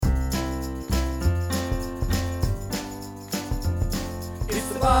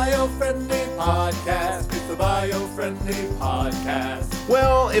Biofriendly Podcast. It's the Biofriendly Podcast.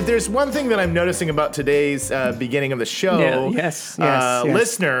 Well, if there's one thing that I'm noticing about today's beginning of the show, yes.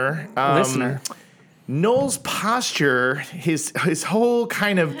 listener, Noel's posture, his whole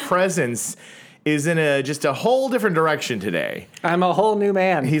kind of presence is in just a whole different direction today. I'm a whole new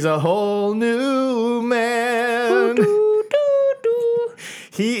man. He's a whole new man.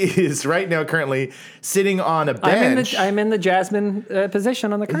 He is right now currently sitting on a bench. I'm in the Jasmine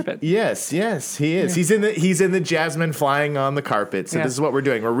position on the carpet. Yes, he is. Yeah. He's in the Jasmine flying on the carpet. So this is what we're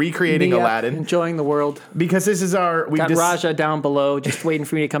doing. We're recreating Aladdin. Enjoying the world. Because this is our... Got Raja down below, just waiting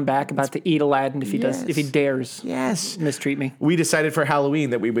for me to come back, about to eat Aladdin if he dares mistreat me. We decided for Halloween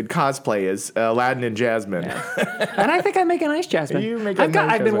that we would cosplay as Aladdin and Jasmine. Yeah. And I think I make a nice Jasmine.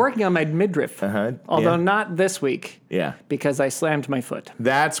 I've been working on my midriff, although not this week. Yeah. Because I slammed my foot.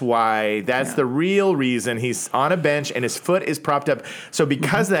 That's why. That's the real reason. He's on a bench and his foot is propped up. So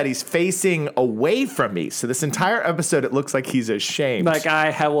because of that, he's facing away from me. So this entire episode, it looks like he's ashamed. Like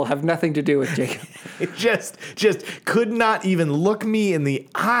I will have nothing to do with Jacob. It just could not even look me in the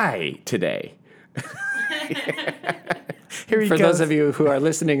eye today. For those of you who are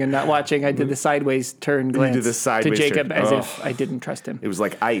listening and not watching, I did the sideways turn glance to Jacob as if I didn't trust him. It was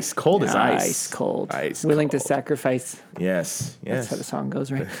like ice, cold as ice. Ice cold. Ice Willing cold. to sacrifice. Yes. That's how the song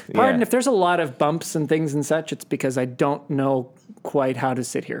goes, right? Pardon if there's a lot of bumps and things and such, it's because I don't know quite how to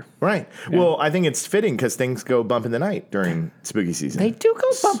sit here. Right. Yeah. Well, I think it's fitting because things go bump in the night during spooky season. They do go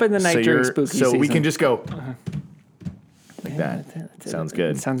bump in the night during spooky season. So we can just go... Like that. Sounds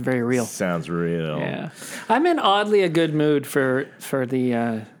good. It sounds very real. Sounds real. Yeah. I'm in oddly a good mood for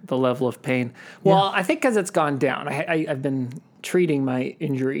the level of pain. Well, I think because it's gone down. I've been treating my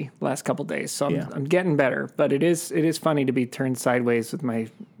injury last couple days, so I'm getting better. But it is funny to be turned sideways with my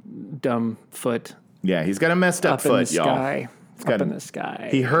dumb foot. Yeah, he's got a messed up foot, y'all. Up in the sky.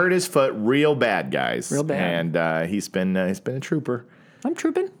 He hurt his foot real bad, guys. Real bad. And he's been a trooper. I'm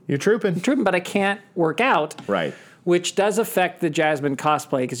trooping. You're trooping. I'm trooping, but I can't work out. Right. Which does affect the Jasmine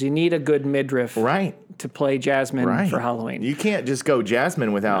cosplay because you need a good midriff to play Jasmine for Halloween. You can't just go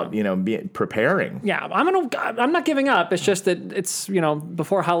Jasmine without preparing. Yeah, I'm not giving up. It's just that it's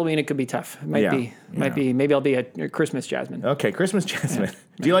before Halloween it could be tough. It might be maybe I'll be a Christmas Jasmine. Okay, Christmas Jasmine. Yeah.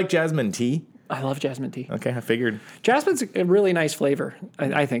 Do you like jasmine tea? I love jasmine tea. Okay, I figured. Jasmine's a really nice flavor.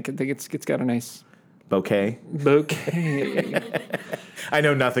 I think it's got a nice bouquet. I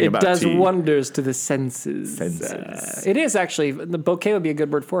know nothing about tea. It does wonders to the senses. It is actually, the bouquet would be a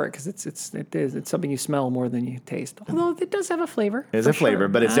good word for it because it's something you smell more than you taste. Although it does have a flavor. There's a flavor,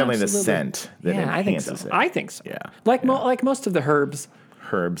 but it's definitely the scent that enhances it. I think so. Yeah. Like most of the herbs.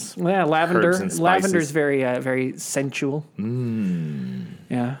 Yeah, lavender. Lavender is very very sensual.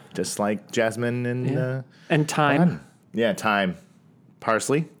 Yeah. Just like jasmine and thyme. Yeah, thyme.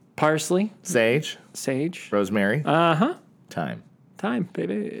 Parsley. Sage. Rosemary. Thyme,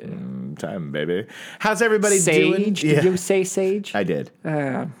 baby. Thyme, baby. How's everybody doing? Sage. Did you say sage? I did.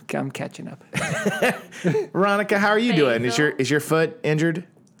 I'm catching up. Veronica, how are you doing? Is your foot injured?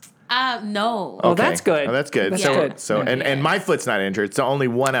 No. Oh, that's good. Oh, that's good. And my foot's not injured, so only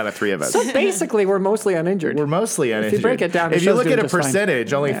 1 out of 3 of us. So basically, we're mostly uninjured. If you break it down, if you look at a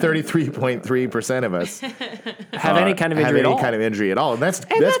percentage, only 33.3% of us have any kind of injury at all. And that's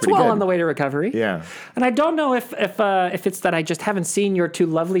pretty well on the way to recovery. Yeah. And I don't know if it's that I just haven't seen your two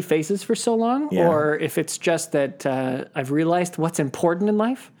lovely faces for so long, or if it's just that I've realized what's important in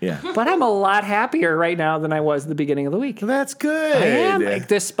life. Yeah. But I'm a lot happier right now than I was at the beginning of the week. That's good. I am,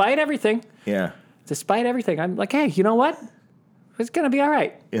 despite everything. Yeah. Despite everything, I'm like, hey, you know what? It's gonna be all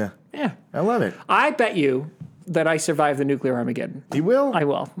right. Yeah. Yeah. I love it. I bet you that I survive the nuclear Armageddon. You will? I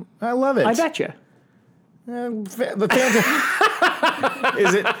will. I love it. I bet you. Is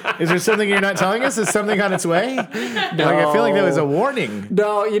there something you're not telling us? Is something on its way? No. I feel like that was a warning.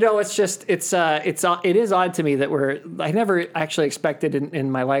 No, it's just it is odd to me that I never actually expected in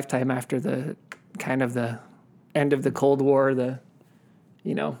my lifetime after the kind of the end of the Cold War, the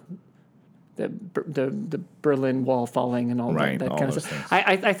Berlin Wall falling and all that kind of stuff.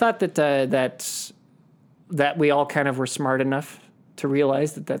 I thought that we all kind of were smart enough to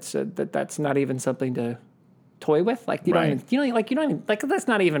realize that's not even something to toy with. Like you don't even let's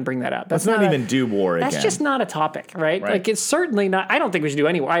not even bring that up. Let's not even do war again. That's just not a topic, right? Like it's certainly not. I don't think we should do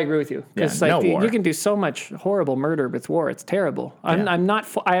any war. I agree with you. No war. You can do so much horrible murder with war. It's terrible. I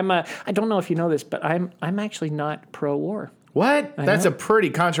don't know if you know this, but I'm actually not pro-war. What? That's a pretty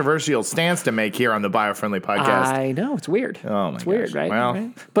controversial stance to make here on the Biofriendly Podcast. I know, it's weird. Oh my It's weird, gosh. right? Well-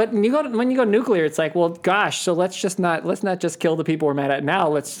 Right? But when you go nuclear, it's like, well, gosh, so let's not just kill the people we're mad at now.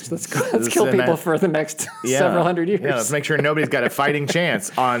 Let's kill people for the next several hundred years. Yeah, let's make sure nobody's got a fighting chance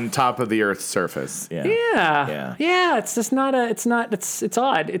on top of the Earth's surface. Yeah. Yeah. It's just not it's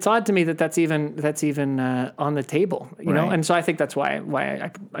odd. It's odd to me that's even on the table, you know. Right. And so I think that's why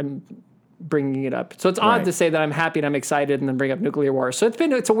I'm bringing it up. So it's odd Right. to say that I'm happy and I'm excited and then bring up nuclear war. So I'm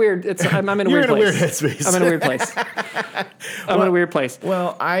in a weird You're in a weird place. headspace. I'm in a weird place. I'm in a weird place.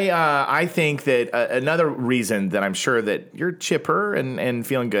 Well, I think that another reason that I'm sure that you're chipper and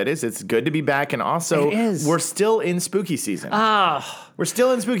feeling good is it's good to be back, and also It is. we're still in spooky season. We're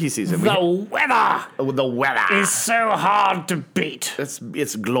still in spooky season. The weather The weather is so hard to beat.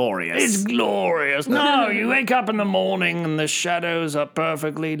 it's glorious. It's glorious. No, you wake up in the morning and the shadows are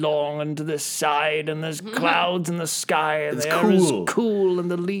perfectly long and to the side, and there's clouds in the sky, and It's the air is cool. cool, and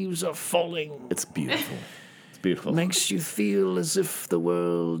the leaves are falling. It's beautiful. It's beautiful. Makes you feel as if the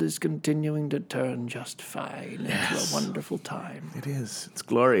world is continuing to turn just fine into a wonderful time. It is. It's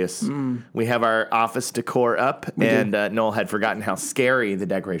glorious. We have our office decor up, and Noel had forgotten how scary the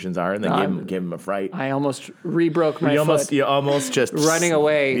decorations are, and then gave him a fright. I almost re-broke my foot You almost just running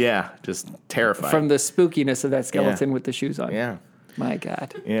away Yeah, just terrified. from the spookiness of that skeleton with the shoes on. Yeah. My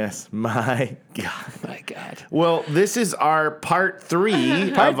God. Yes. My God. My God. Well, this is our part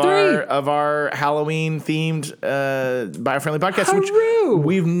 3 of our Halloween themed Biofriendly Podcast. Which Hooroo!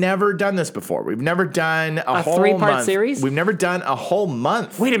 we've never done this before. We've never done a whole 3-part month. series? We've never done a whole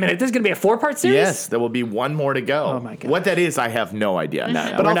month. Wait a minute. This is going to be a 4-part series? Yes, there will be one more to go. Oh, my God. What that is, I have no idea.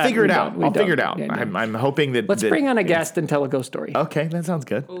 No, but we're I'll not- figure it we out. don't. We I'll figure it don't. out. Yeah, no. I'm hoping that. Let's bring on a guest and tell a ghost story. Okay, that sounds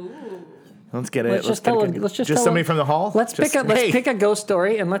good. Let's get it. Let's just tell somebody from the hall. Let's pick a ghost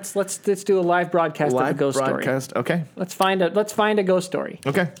story and let's do a live broadcast of the live ghost broadcast. story. Okay. Let's find a ghost story,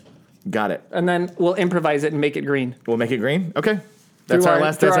 Okay. Got it. and then we'll improvise it and make it green. We'll make it green. Okay. That's our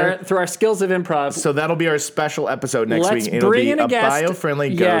last. Through our skills of improv. So that'll be our special episode next Let's week. It'll bring be in a guest. biofriendly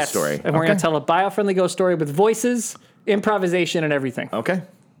ghost Yes, story. and we're going to tell a biofriendly ghost story with voices, improvisation, and everything. Okay.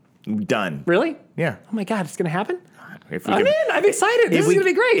 Done. Really? Yeah. Oh my God, it's going to happen. If we I'm can- in. I'm excited. This is we- going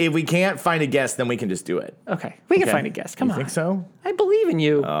to be great. If we can't find a guest, then we can just do it. Okay, we can Okay. find a guest. Come You on. think so? I believe in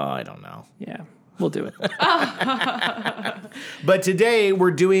you. Oh, I don't know. Yeah, we'll do it. But today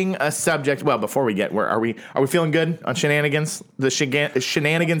we're doing a subject. Well, before we get, where are we? Are we feeling good on shenanigans? The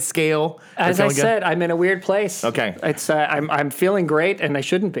shenanigans scale. We're As I feeling good? said, I'm in a weird place. Okay. It's I'm feeling great, and I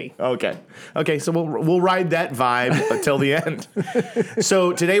shouldn't be. Okay. Okay. So we'll ride that vibe until the end.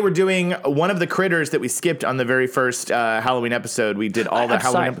 So today we're doing one of the critters that we skipped on the very first Halloween episode. We did all the I'm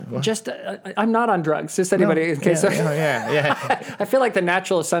Halloween. sorry. Just I'm not on drugs. Just anybody in case. Yeah. I feel like the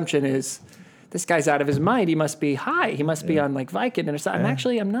natural assumption is this guy's out of his mind. He must be high. He must be on like Vicodin or something.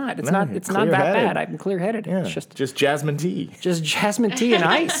 I'm not. It's not. you're It's not that clear-headed. bad. I'm clear-headed. Yeah. It's Just jasmine tea. just jasmine tea and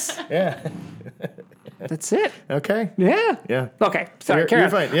ice. Yeah. That's it. Okay. Yeah. Yeah. Okay. Sorry. You're Carry on.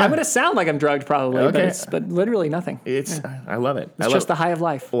 fine, yeah. I'm gonna sound like I'm drugged probably, Okay. but literally nothing. It's. I love it. It's just the high of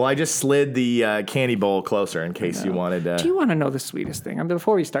life. Well, I just slid the candy bowl closer in case you wanted. Do you want to know the sweetest thing?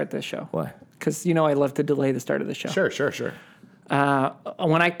 Before we start this show. What? Because I love to delay the start of the show. Sure.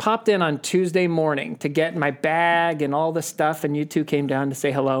 When I popped in on Tuesday morning to get my bag and all the stuff, and you two came down to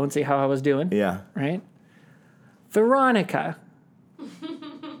say hello and see how I was doing. Yeah. Right? Veronica,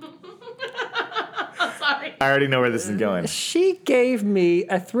 Sorry. I already know where this is going. she gave me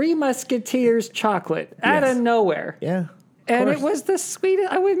a Three Musketeers chocolate out Yes. of nowhere. Yeah. And it course. was the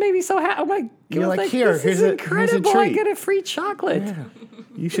sweetest. I was maybe so happy. I'm like, You're I was like, here, this here's is a incredible. I treat. get a free chocolate.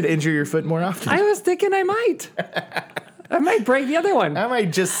 You should injure your foot more often. I was thinking I might. I might break the other one. I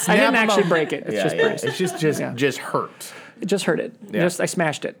might just. I Snap didn't them actually off. break it. It's just bruised. It's just hurt. It just hurt it. Yeah. I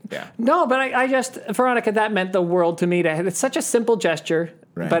smashed it. Yeah. No, but I just, Veronica, that meant the world to me. It's such a simple gesture,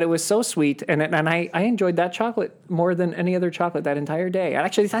 Right. but it was so sweet. And I enjoyed that chocolate more than any other chocolate that entire day.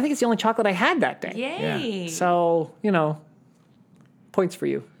 Actually, I think it's the only chocolate I had that day. Yay. So, points for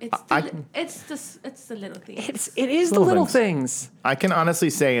you. It's the little things. It is the Little little things. things. I can honestly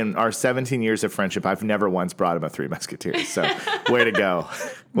say in our 17 years of friendship, I've never once brought him a Three Musketeers. So, way to go.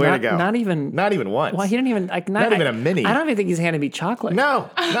 Way to go. Not even once. Well, he didn't even. Not even a mini. I don't even think he's handed me chocolate. No,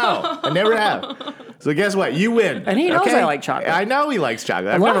 I never have. So guess what? You win. And he knows I like chocolate. I know he likes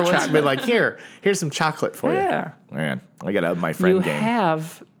chocolate. I've love never once chocolate. been like, here's some chocolate for Yeah. you. Man, I got to up my friend You game.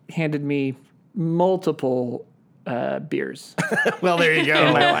 have handed me multiple beers Well, there you go.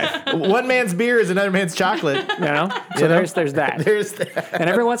 in my life. One man's beer is another man's chocolate. You know, so there's that. There's that. And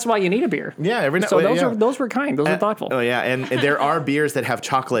every once in a while, you need a beer. Yeah, So those were kind. Those were thoughtful. Oh yeah, and there are beers that have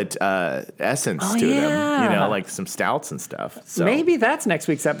chocolate essence to them. yeah. You know, like some stouts and stuff. So Maybe that's next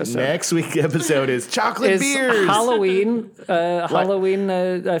week's episode. next week's episode is chocolate beers. Halloween,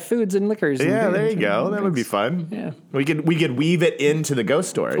 foods and liquors. And Yeah, beers there you and go. That would be drinks. fun. Yeah. We could weave it into the ghost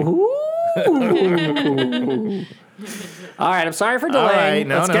story. All right, I'm sorry for delaying. right,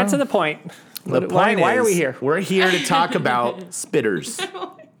 no, Let's no. get to the point. Why are we here? We're here to talk about spitters,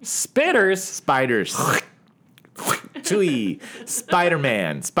 Spitters. spiders. Chewy,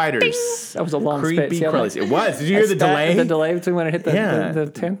 Spider-Man, spiders. That was a long spit. Creepy See how crawlies. that- It was. Did you hear the delay? The delay between when it hit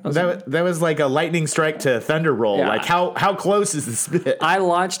the tin? That was like a lightning strike to thunder roll. Yeah. Like how close is the spit? I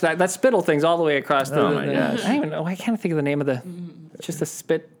launched that spittle thing's all the way across the. Oh my gosh. I don't even know. I can't think of the name of the. Just a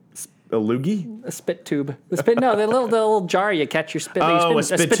spit A loogie? tube. The spit. No, the little jar you catch your spit. Oh, a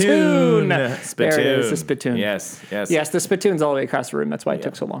spittoon. spittoon. There it is. A spittoon. Yes. Yes, the spittoon's all the way across the room. That's why it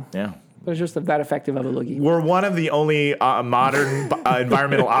took so long. Yeah. But it's just that effective of a loogie. We're one of the only modern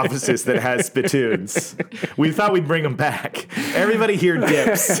environmental offices that has spittoons. We thought we'd bring them back. Everybody here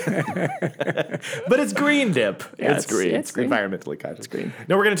dips. But it's green dip. Yeah, it's green. it's green. Environmentally conscious. It's green.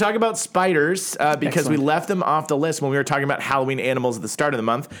 No, we're going to talk about spiders because we Excellent. left them off the list when we were talking about Halloween animals at the start of the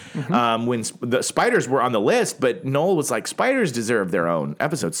month. When the spiders were on the list, but Noel was like, spiders deserve their own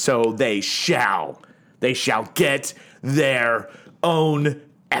episode. So they shall get their own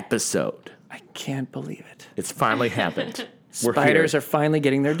episode. I can't believe it. It's finally happened. We're Spiders here. are finally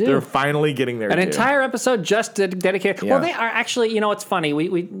getting their due. They're finally getting their An due. entire episode just dedicated. Yeah. Well, they are actually. You know, it's funny. We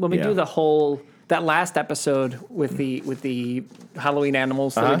when we Yeah. do that last episode with the Halloween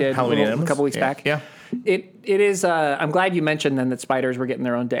animals that we did Halloween a animals? couple weeks Yeah. back. Yeah. It is. I'm glad you mentioned then that spiders were getting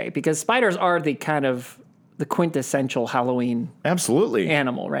their own day because spiders are the kind of the quintessential Halloween Absolutely.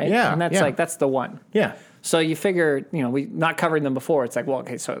 animal, right? Yeah, and that's the one. Yeah. So you figure, we not covering them before. It's like, well,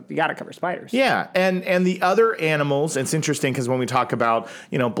 okay, so you got to cover spiders. Yeah, and the other animals, it's interesting because when we talk about,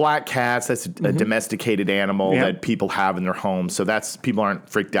 black cats, that's a domesticated animal Yep. that people have in their homes. So people aren't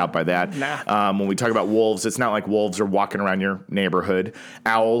freaked out by that. Nah. When we talk about wolves, it's not like wolves are walking around your neighborhood.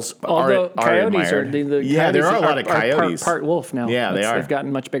 Owls Although are coyotes are admired. the Yeah, there coyotes are a lot of coyotes. part wolf now. Yeah, they are. They've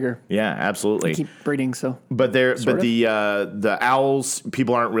gotten much bigger. Yeah, absolutely. Keep breeding, so. But Sort of. the owls,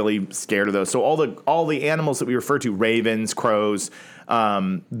 people aren't really scared of those. So all the animals that we refer to, ravens, crows,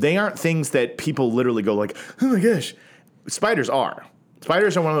 they aren't things that people literally go like, oh my gosh. Spiders are.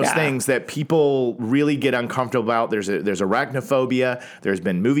 Spiders are one of those things that people really get uncomfortable about. There's arachnophobia. There's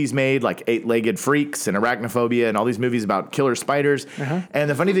been movies made like 8-Legged Freaks and Arachnophobia and all these movies about killer spiders. And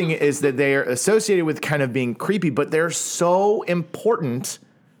the funny thing is that they are associated with kind of being creepy, but they're so important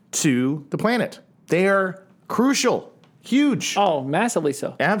to the planet. They are crucial. Huge. Oh, massively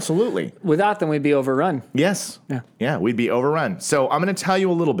so. Absolutely. Without them, we'd be overrun. Yes. Yeah, we'd be overrun. So I'm going to tell you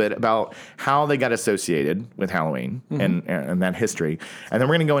a little bit about how they got associated with Halloween and that history. And then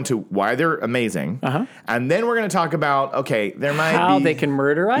we're going to go into why they're amazing. And then we're going to talk about, okay, there might How be... they can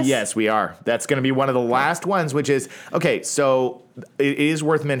murder us? Yes, we are. That's going to be one of the last ones, which is, okay, so it is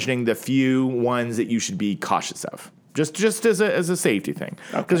worth mentioning the few ones that you should be cautious of. Just as a safety thing.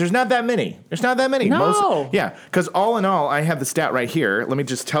 Because there's not that many. No. Because all in all, I have the stat right here. Let me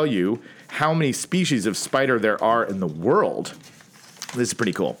just tell you how many species of spider there are in the world. This is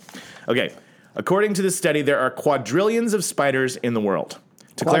pretty cool. Okay. According to this study, there are quadrillions of spiders in the world.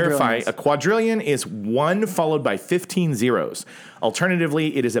 To clarify, a quadrillion is 1 followed by 15 zeros.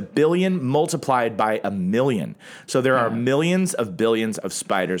 Alternatively, it is a billion multiplied by a million. So there are millions of billions of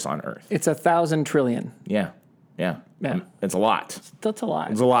spiders on Earth. It's 1,000 trillion. Yeah. It's a lot. That's a lot.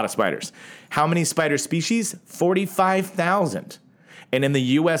 It's a lot of spiders. How many spider species? 45,000. And in the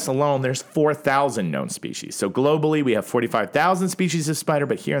U.S. alone, there's 4,000 known species. So globally, we have 45,000 species of spider,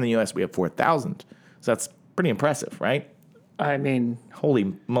 but here in the U.S., we have 4,000. So that's pretty impressive, right? I mean...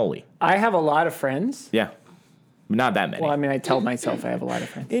 Holy moly. I have a lot of friends. Yeah. Not that many. Well, I mean, I tell myself I have a lot of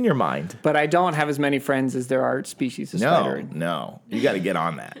friends. In your mind. But I don't have as many friends as there are species of spider. No. You got to get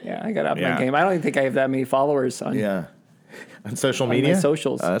on that. Yeah, I got to up my game. I don't even think I have that many followers on... Yeah. On social my media?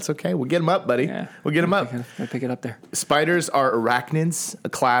 socials. That's okay. We'll get them up, buddy. Yeah. We'll get them up. I pick it up there. Spiders are arachnids, a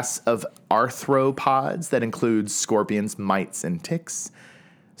class of arthropods that includes scorpions, mites, and ticks.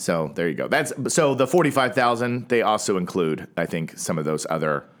 So there you go. So the 45,000, they also include, I think, some of those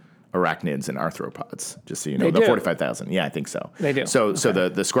other arachnids and arthropods, just so you know. They the do. 45,000. Yeah, I think so. They do. So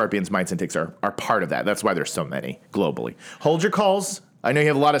the scorpions, mites, and ticks are part of that. That's why there's so many globally. Hold your calls. I know you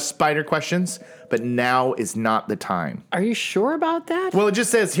have a lot of spider questions, but now is not the time. Are you sure about that? Well, it just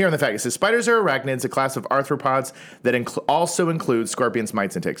says here in the fact, it says spiders are arachnids, a class of arthropods that also include scorpions,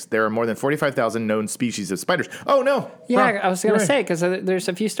 mites, and ticks. There are more than 45,000 known species of spiders. Oh, no. Yeah, Wrong. I was going You're to right. say, because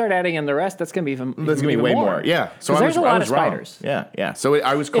if you start adding in the rest, that's going to be even That's going to be way more. Yeah. So there's a lot of wrong. spiders. Yeah. So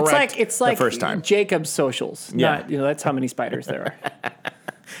I was correct It's like the first time. Jacob's socials. Yeah. Not, that's how many spiders there are.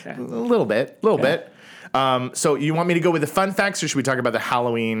 A little bit. So you want me to go with the fun facts, or should we talk about the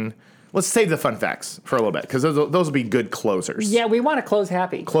Halloween? Let's save the fun facts for a little bit, because those will be good closers. Yeah, we want to close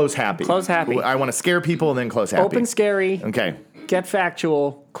happy. Close happy. I want to scare people and then close happy. Open scary. Okay. Get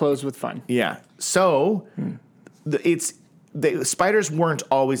factual. Close with fun. Yeah. So the spiders weren't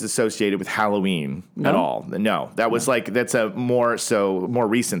always associated with Halloween at all. No, that's a more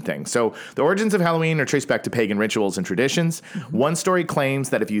recent thing. So the origins of Halloween are traced back to pagan rituals and traditions. Mm-hmm. One story claims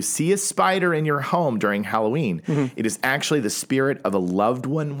that if you see a spider in your home during Halloween, it is actually the spirit of a loved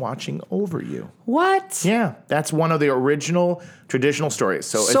one watching over you. What? Yeah, that's one of the original traditional stories.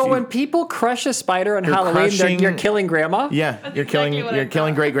 So when people crush a spider on Halloween, you're killing grandma? Yeah, you're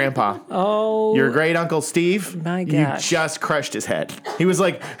killing great grandpa. Oh. Your great uncle Steve. My gosh. You just crushed his head. He was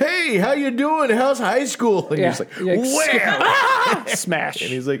like, "Hey, how you doing? How's high school?" And you're just like, "Wham!" Smash.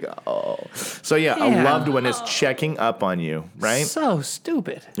 And he's like, "Oh." So a loved one is checking up on you, right? So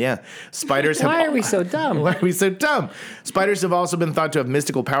stupid. Yeah. Spiders have Why are we so dumb? Why are we so dumb? Spiders have also been thought to have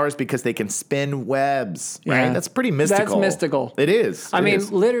mystical powers because they can spin webs, right? Yeah. That's pretty mystical. That's mystical. It is. I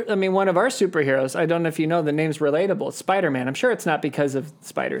mean, one of our superheroes, I don't know if you know, the name's relatable. It's Spider-Man. I'm sure it's not because of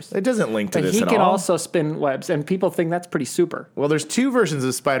spiders. It doesn't link to But this he at can all. also spin webs, and people think that's pretty super. Well, there's two versions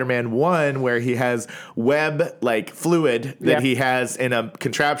of Spider-Man. One where he has web fluid that he has in a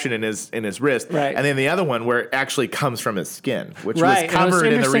contraption in his wrist, right? And then the other one where it actually comes from his skin, which right. was covered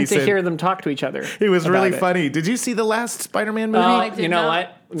in the recent. It was interesting to hear them talk to each other. It was really funny. Did you see the last Spider-Man movie? I did You know not.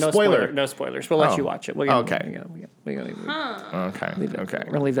 what? No Spoiler. No spoilers. We'll let you watch it. Okay. We're going Okay.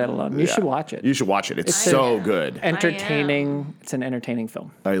 to leave that alone. You should watch it. You should watch it. It's so good. Entertaining. It's an entertaining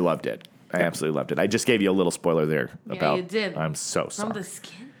film. I loved it. I absolutely loved it. I just gave you a little spoiler there about. you did. I'm so sorry. From the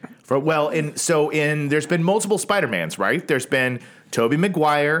skin. There's been multiple Spider-Mans, right? There's been Tobey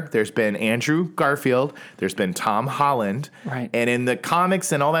Maguire, there's been Andrew Garfield, there's been Tom Holland. Right. And in the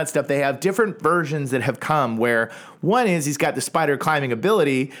comics and all that stuff, they have different versions that have come where one is he's got the spider climbing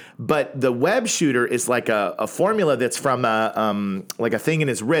ability, but the web shooter is like a formula that's from a thing in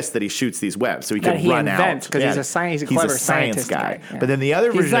his wrist that he shoots these webs so he can run out. Because he's a clever science guy. Yeah. But then the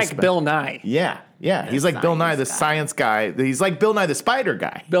other version he's like Bill Nye. Yeah. He's like Bill Nye the science guy. He's like Bill Nye the spider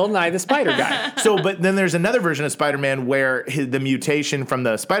guy. Bill Nye the spider guy. But then there's another version of Spider-Man where the mutation from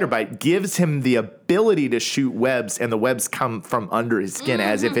the spider bite gives him the ability to shoot webs, and the webs come from under his skin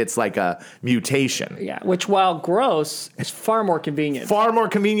as if it's like a mutation. Yeah, which while gross, is far more convenient. Far more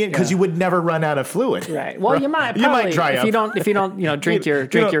convenient because you would never run out of fluid. Right. Well, you might dry if up. you don't drink your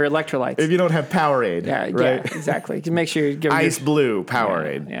electrolytes. If you don't have Powerade. Yeah, right? yeah, exactly. Just make sure you give Ice Blue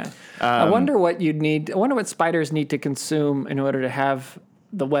Powerade. Yeah. I wonder what you'd need. I wonder what spiders need to consume in order to have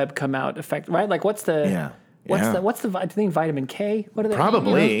the web come out effective. Right? Like, what's the What's the do they need vitamin K? What are they?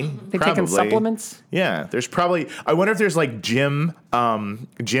 Probably. They taking supplements? Yeah. There's probably. I wonder if there's like gym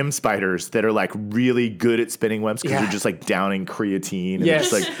spiders that are like really good at spinning webs because you're just like downing creatine and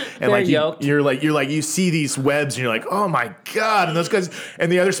just like and like you're like you see these webs and you're like, oh my god, and those guys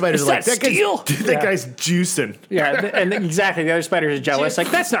and the other spiders are like that guy's juicing. Yeah, and exactly the other spiders are jealous. Like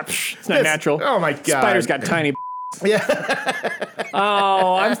that's not natural. Oh my god, spiders got tiny. Yeah.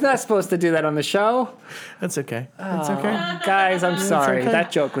 Oh, I'm not supposed to do that on the show. That's okay. That's okay. Guys, I'm sorry. okay.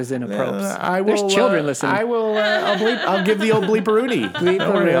 That joke was inappropriate. There's children listening. I will. I'll give the old bleeperoony.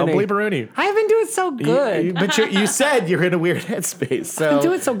 I'll bleeperoony. I've been doing so good. But you said you're in a weird headspace. So I've been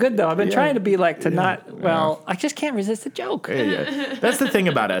doing so good though. I've been trying to be like not. Well, I just can't resist a joke. Yeah. That's the thing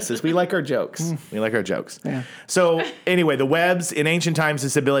about us is we like our jokes. We like our jokes. Yeah. So anyway, the webs in ancient times,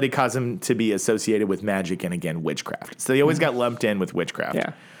 this ability caused them to be associated with magic and again witchcraft. So they always got lumped in with witchcraft.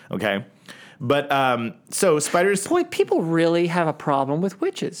 Yeah. Okay. But so spiders. Boy, people really have a problem with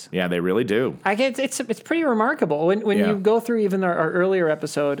witches. Yeah, they really do. It's pretty remarkable when you go through even our earlier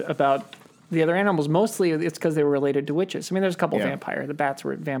episode about the other animals. Mostly it's because they were related to witches. I mean, there's a couple vampire. The bats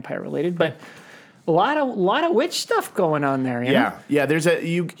were vampire related, but a lot of witch stuff going on there. You know? Yeah. There's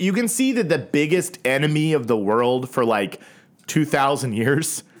you can see that the biggest enemy of the world for like 2,000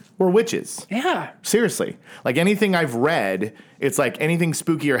 years were witches. Yeah. Seriously. Like anything I've read, it's like anything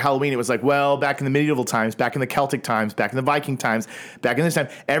spooky or Halloween, it was like, well, back in the medieval times, back in the Celtic times, back in the Viking times, back in this time,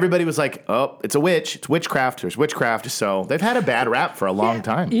 everybody was like, oh, it's a witch. It's witchcraft. There's witchcraft. So they've had a bad rap for a long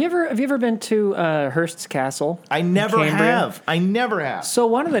time. Have you ever been to Hearst's Castle? I never have. So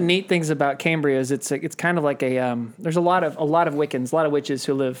one of the neat things about Cambria is it's kind of like there's a lot of Wiccans, a lot of witches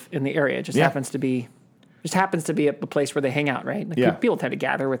who live in the area. It just happens to be a place where they hang out, right? Like people tend to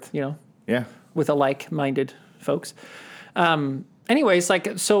gather with with like-minded folks. Anyways,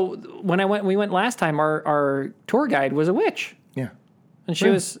 so when we went last time, our tour guide was a witch. Yeah. And she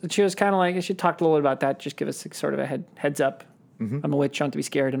was kind of like, she talked a little bit about that, just give us sort of a heads up. Mm-hmm. I'm a witch, don't have to be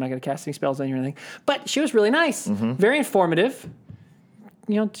scared, I'm not going to cast any spells on you or anything. But she was really nice, very informative.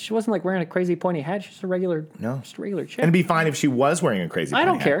 She wasn't like wearing a crazy pointy hat, she's just a regular chick. And it'd be fine if she was wearing a crazy pointy hat.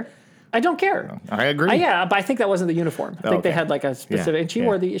 I don't care. I agree. But I think that wasn't the uniform. I think they had like a specific, and she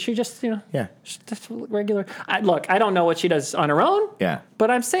wore she just, just regular. I don't know what she does on her own. Yeah. But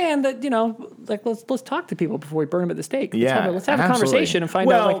I'm saying that, like let's talk to people before we burn them at the stake. Let's have a conversation and find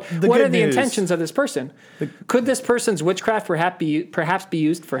out what are the intentions of this person. Could this person's witchcraft perhaps be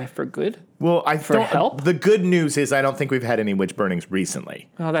used for good? Well, help. The good news is I don't think we've had any witch burnings recently.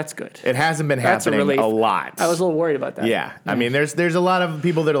 Oh, that's good. It hasn't been happening a lot. I was a little worried about that. Yeah. I mean, there's a lot of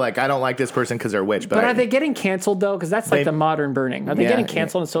people that are like, I don't like this person because they're a witch. But are they getting canceled, though? Because that's like the modern burning. Are they getting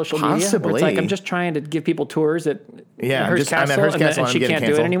canceled on social media? Possibly. Where it's like, I'm just trying to give people tours at Hearst Castle, and she can't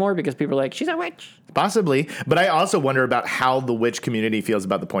do it anymore because people are like, she's a witch. Possibly. But I also wonder about how the witch community feels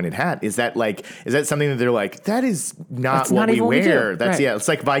about the pointed hat. Is that something that they're like, that is not what we wear? That's it's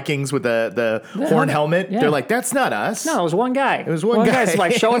like Vikings with the horn helmet. Yeah. They're like, that's not us. No, it was one guy. It was one guy. Guy's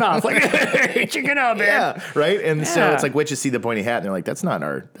like showing off, like, hey, check it out, man. Yeah, right. And so it's like witches see the pointy hat, and they're like, that's not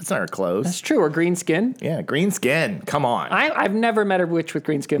our clothes. That's true. Or green skin. Yeah, green skin. Come on. I've never met a witch with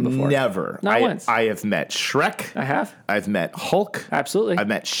green skin before. Never. Not once. I have met Shrek. I have. I've met Hulk. Absolutely. I've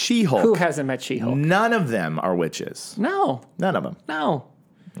met She-Hulk. Who hasn't met She-Hulk? None of them are witches. No. None of them. No.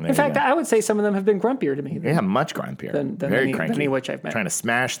 In fact, I would say some of them have been grumpier to me. Much grumpier. Than Very cranky. any witch I've met. Trying to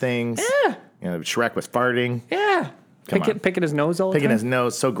smash things. Yeah. Shrek was farting. Yeah. Picking his nose all the time. Picking his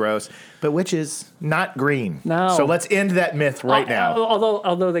nose, so gross. But witches, not green. No. So let's end that myth right now.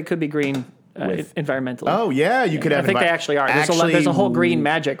 Although they could be green environmentally. Oh, yeah. You could have... I think they actually are. There's a whole green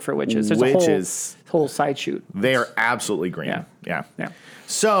magic for witches. There's a whole side shoot. They are absolutely green. Yeah.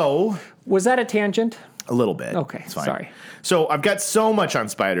 So... Was that a tangent? A little bit. Okay, it's fine. Sorry. So I've got so much on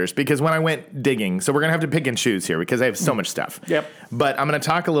spiders because when I went digging, so we're going to have to pick and choose here because I have so much stuff. Yep. But I'm going to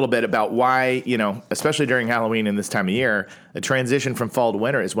talk a little bit about why, especially during Halloween and this time of year, the transition from fall to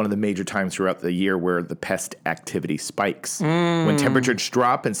winter is one of the major times throughout the year where the pest activity spikes. When temperatures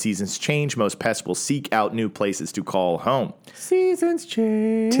drop and seasons change, most pests will seek out new places to call home. Seasons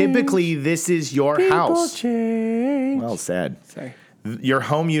change. Typically, this is your house. Change. Well said. Sorry. Your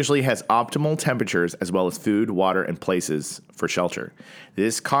home usually has optimal temperatures as well as food, water, and places for shelter.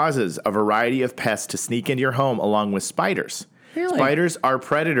 This causes a variety of pests to sneak into your home along with spiders. Really? Spiders are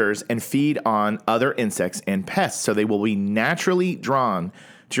predators and feed on other insects and pests, so they will be naturally drawn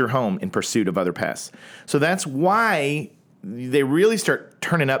to your home in pursuit of other pests. So that's why they really start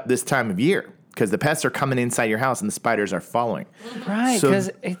turning up this time of year. Because the pests are coming inside your house and the spiders are following. Right,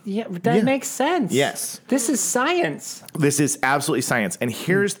 because that makes sense. Yes. This is science. This is absolutely science. And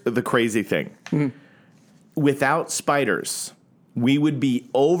here's the crazy thing. Without spiders, we would be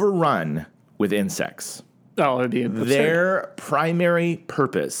overrun with insects. Oh, it would be absurd. Their primary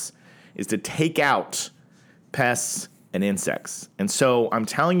purpose is to take out pests and insects. And so I'm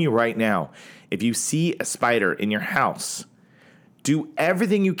telling you right now, if you see a spider in your house, do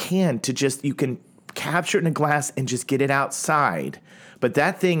everything you can to you can capture it in a glass and just get it outside. But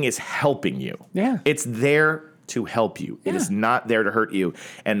that thing is helping you. Yeah. It's there to help you. Yeah. It is not there to hurt you.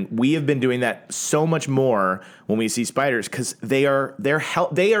 And we have been doing that so much more when we see spiders because they are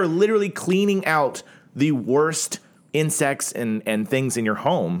literally cleaning out the worst insects and things in your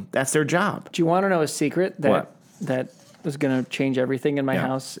home. That's their job. Do you want to know a secret that was going to change everything in my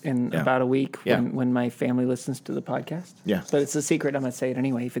house in about a week when my family listens to the podcast? Yeah. But it's a secret. I'm going to say it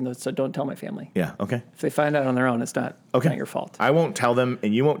anyway, even though so don't tell my family. Yeah, okay. If they find out on their own, it's not your fault. I won't tell them,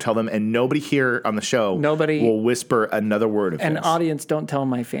 and you won't tell them, and nobody here on the show will whisper another word of this. And audience, don't tell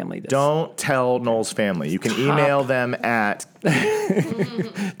my family this. Don't tell Noel's family. You can email them at...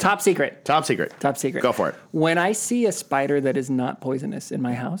 Top secret. Top secret. Top secret. Go for it. When I see a spider that is not poisonous in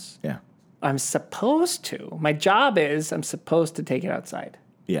my house... Yeah. I'm supposed to. My job is I'm supposed to take it outside.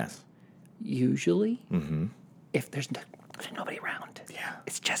 Yes. Usually, if there's There's nobody around. Yeah.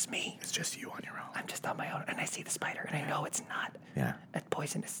 It's just me. It's just you on your own. I'm just on my own, and I see the spider, and I know it's not Yeah. a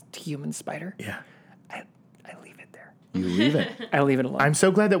poisonous human spider. Yeah. I leave it there. You leave it. I leave it alone. I'm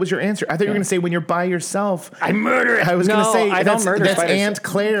so glad that was your answer. I thought you were going to say when you're by yourself. I murder it. I was going to say I don't murder that's spiders. Aunt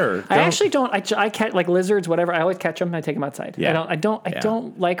Claire. I actually don't. I catch like lizards, whatever. I always catch them. And I take them outside. Yeah. I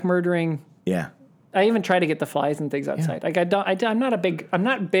don't like murdering. Yeah. I even try to get the flies and things outside. Like I'm not big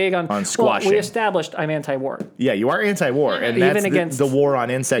on squashing. Well, we established I'm anti-war. Yeah, you are anti-war, and Even that's against the war on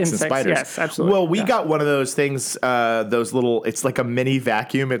insects and insects, spiders. yes, absolutely. Well, we Yeah. got one of those things, those little. It's like a mini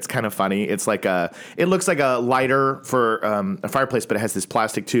vacuum. It's kind of funny. It's like it looks like a lighter for a fireplace, but it has this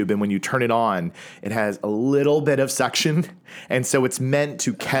plastic tube, and when you turn it on, it has a little bit of suction, and so it's meant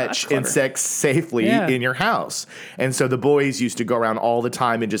to catch insects safely in your house. And so the boys used to go around all the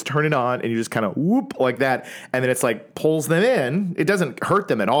time and just turn it on, and you just kind of whoop like that. And then it's like pulls them in. It doesn't hurt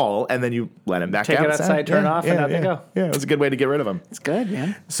them at all. And then you let them back Take outside. it outside, turn it off, and out they go. Yeah, it was a good way to get rid of them. It's good,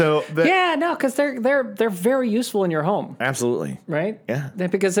 man. So because they're very useful in your home, absolutely. right? Yeah.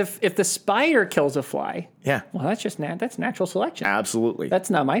 Because if the spider kills a fly, Yeah. well, that's just that's natural selection. Absolutely.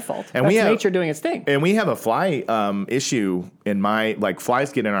 That's not my fault. And that's we have- nature doing its thing. And we have a fly issue in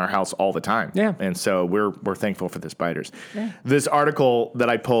flies get in our house all the time. Yeah. And so we're thankful for the spiders. Yeah. This article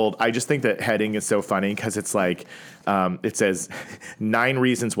that I pulled, I just think that heading is so funny because it's like, it says 9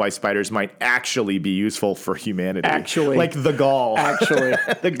 reasons why spiders might actually be useful for humanity. Actually. Like the gall. Actually.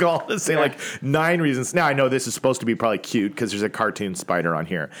 The gall to say like 9 reasons. Now I know this is supposed to be probably cute because there's a cartoon spider on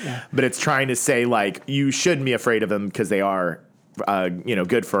here. Yeah. But it's trying to say like you shouldn't be afraid of them because they are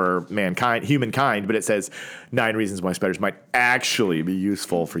good for humankind, but it says 9 reasons why spiders might actually be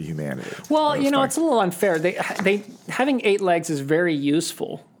useful for humanity. Well, it's a little unfair. They having 8 legs is very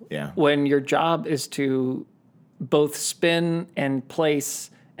useful. Yeah. When your job is to both spin and place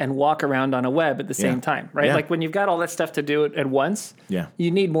and walk around on a web at the same time, right? Yeah. Like when you've got all that stuff to do at once,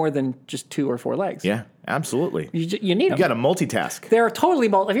 you need more than just 2 or 4 legs. Yeah, absolutely. You need them. You got to multitask. They're totally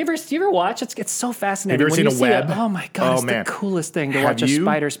Have you ever watched? It's so fascinating. Have you ever seen a web? Oh my god! It's the coolest thing to watch a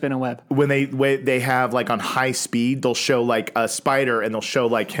spider spin a web. When they have like on high speed, they'll show like a spider and they'll show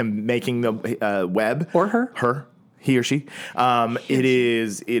like him making the web or her. He or she. It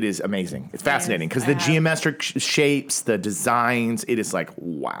is amazing. It's fascinating because the geometric shapes, the designs. It is like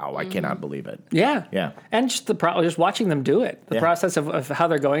wow, I cannot believe it. Yeah, yeah. And just just watching them do it, the process of how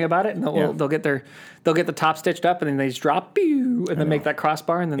they're going about it, and they'll get the top stitched up, and then they just drop, and then make that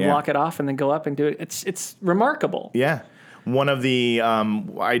crossbar, and then lock it off, and then go up and do it. It's remarkable. Yeah. One of the,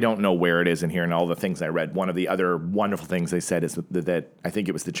 I don't know where it is in here and all the things I read. One of the other wonderful things they said is that I think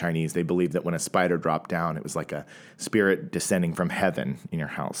it was the Chinese. They believed that when a spider dropped down, it was like a spirit descending from heaven in your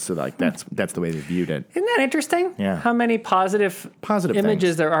house. So like that's the way they viewed it. Isn't that interesting? Yeah. How many positive images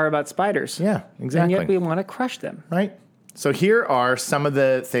things there are about spiders. Yeah, exactly. And yet we want to crush them. Right. So here are some of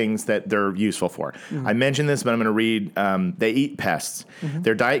the things that they're useful for. I mentioned this, but I'm going to read. They eat pests.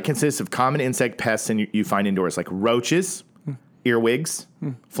 Their diet consists of common insect pests you find indoors, like roaches, earwigs,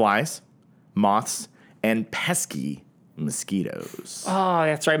 flies, moths, and pesky mosquitoes. Oh,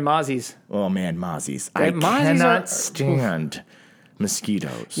 that's right, mozzies. Oh, man, mozzies. Mozzies cannot stand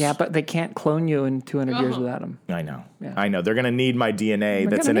mosquitoes. Yeah, but they can't clone you in 200 years without them. I know. Yeah. I know. They're going to need my DNA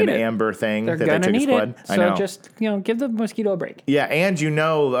that's in an amber thing They're that they took as blood. It. I know. So just, give the mosquito a break. Yeah, and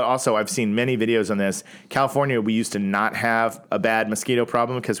also I've seen many videos on this. California, we used to not have a bad mosquito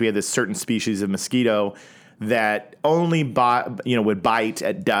problem because we had this certain species of mosquito that only would bite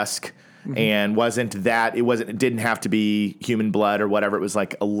at dusk and it didn't have to be human blood or whatever. It was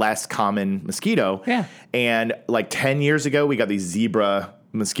like a less common mosquito. Yeah. And like 10 years ago, we got these zebra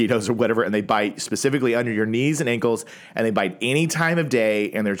mosquitoes or whatever, and they bite specifically under your knees and ankles, and they bite any time of day,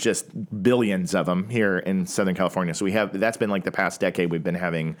 and there's just billions of them here in Southern California. So that's been like the past decade we've been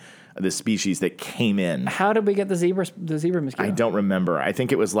having this species that came in. How did we get the zebra mosquito? I don't remember. I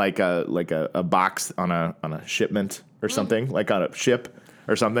think it was like a box on a shipment or something, like on a ship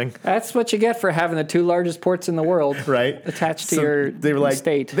or something. That's what you get for having the 2 largest ports in the world, right? Attached to your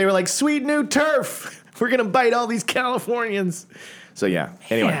state. They were like, sweet new turf. We're gonna bite all these Californians. So yeah.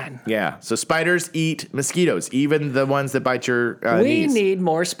 Anyway, yeah. So spiders eat mosquitoes, even the ones that bite your knees. We need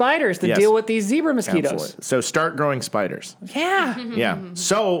more spiders to deal with these zebra mosquitoes. Absolutely. So start growing spiders. Yeah. Yeah.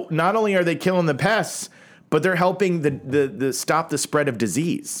 So not only are they killing the pests, but they're helping the stop the spread of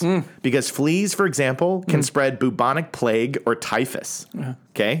disease. Because fleas, for example, can spread bubonic plague or typhus.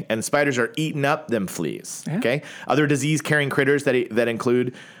 Okay, and spiders are eating up them fleas. Yeah. Okay, other disease-carrying critters that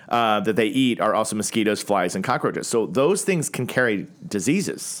include that they eat are also mosquitoes, flies, and cockroaches. So those things can carry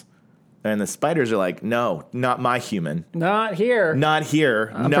diseases. And the spiders are like, no, not my human. Not here. Not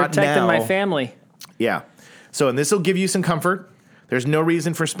here. I'm not protecting now. my family. Yeah. So, and this will give you some comfort. There's no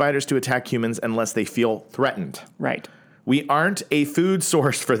reason for spiders to attack humans unless they feel threatened. Right. We aren't a food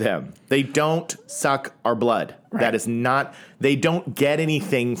source for them. They don't suck our blood. Right. That is not, they don't get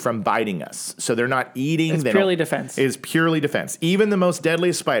anything from biting us. So they're not eating. It's purely defense. It is purely defense. Even the most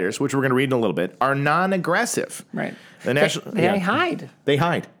deadliest spiders, which we're going to read in a little bit, are non-aggressive. Right. The they hide. They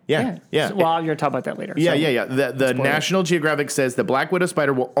hide. Yeah. So, well, you're going to talk about that later. Yeah. The National Geographic says the black widow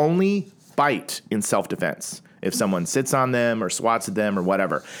spider will only bite in self-defense if someone sits on them or swats at them or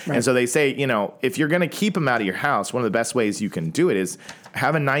whatever. Right. And so they say, if you're going to keep them out of your house, one of the best ways you can do it is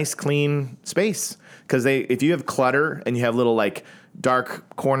have a nice, clean space. Because if you have clutter and you have little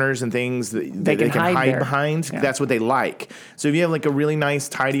dark corners and things that they can hide behind, that's what they like. So if you have a really nice,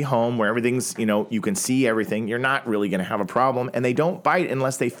 tidy home where everything's, you can see everything, you're not really going to have a problem. And they don't bite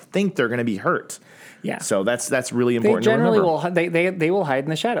unless they think they're going to be hurt. Yeah. So that's really important. They generally will. They will hide in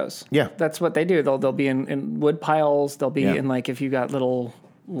the shadows. Yeah. That's what they do. They'll be in wood piles. They'll be in if you got little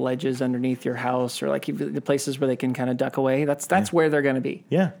ledges underneath your house or the places where they can kind of duck away. That's where they're going to be.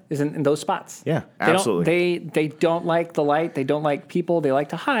 Yeah. Is in those spots. Yeah. Absolutely. They don't like the light. They don't like people. They like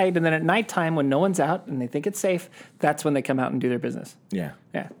to hide. And then at nighttime when no one's out and they think it's safe, that's when they come out and do their business. Yeah.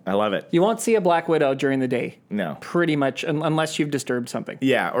 Yeah. I love it. You won't see a black widow during the day. No. Pretty much, unless you've disturbed something.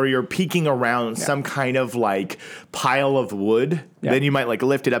 Yeah, or you're peeking around some kind of pile of wood. Yeah. Then you might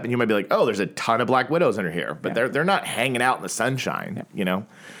lift it up and you might be like, oh, there's a ton of black widows under here. But they're not hanging out in the sunshine,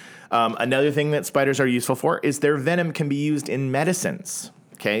 Another thing that spiders are useful for is their venom can be used in medicines.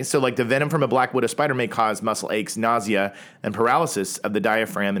 Okay, so the venom from a black widow spider may cause muscle aches, nausea, and paralysis of the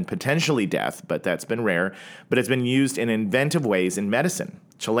diaphragm and potentially death, but that's been rare. But it's been used in inventive ways in medicine.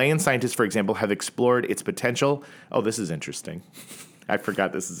 Chilean scientists, for example, have explored its potential. Oh, this is interesting. I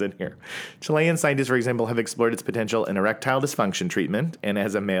forgot this is in here. Chilean scientists, for example, have explored its potential in erectile dysfunction treatment and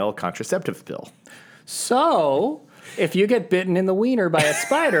as a male contraceptive pill. So, if you get bitten in the wiener by a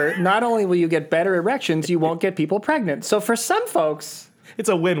spider, not only will you get better erections, you won't get people pregnant. So for some folks... It's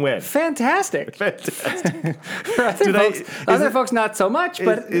a win-win. Fantastic. For other folks, not so much.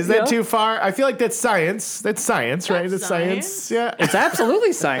 But is that too far? I feel like that's science. That's science, right? That's science. Yeah, it's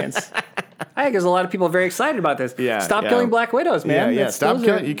absolutely science. I think there's a lot of people very excited about this. Yeah, stop killing black widows, man. Yeah. Stop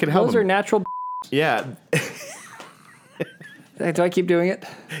killing. You can help. Those are natural. Yeah. Do I keep doing it?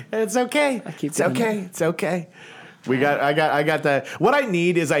 It's okay. It's okay. I got the. What I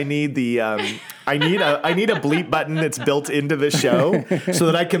need is I need a bleep button that's built into the show so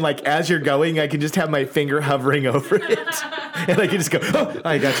that I can as you're going I can just have my finger hovering over it and I can just go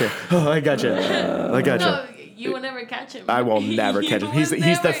I gotcha. No, you will never catch him. I will never catch him. He's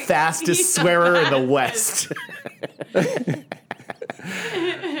the fastest swearer in the West.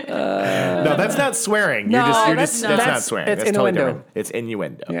 No, that's not swearing. That's not swearing. It's that's innuendo. Totally different. It's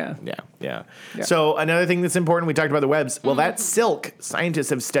innuendo. Yeah. So another thing that's important, we talked about the webs. Well, that silk scientists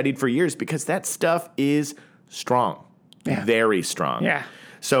have studied for years because that stuff is strong, very strong. Yeah.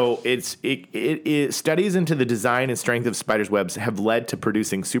 So it studies into the design and strength of spiders' webs have led to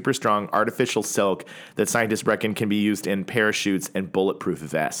producing super strong artificial silk that scientists reckon can be used in parachutes and bulletproof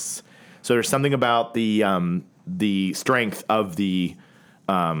vests. So there's something about the strength of the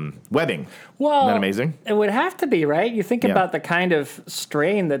webbing. Well, isn't that amazing? It would have to be, right? You think about the kind of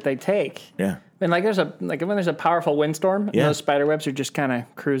strain that they take. Yeah. And when there's a powerful windstorm, and those spider webs are just kind of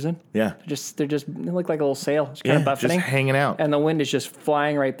cruising. Yeah. They look like a little sail, just kind of buffeting, just hanging out, and the wind is just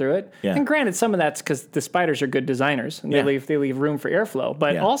flying right through it. Yeah. And granted, some of that's because the spiders are good designers and they leave room for airflow.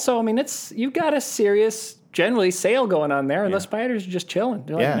 But also, I mean, you've got a serious generally sail going on there, and those spiders are just chilling.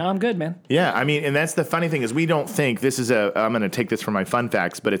 They're like, no, I'm good, man. Yeah, I mean, and that's the funny thing is we don't think this is I'm going to take this from my fun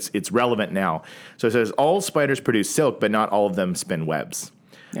facts, but it's relevant now. So it says all spiders produce silk, but not all of them spin webs.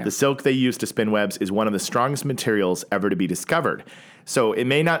 Yeah. The silk they use to spin webs is one of the strongest materials ever to be discovered. So it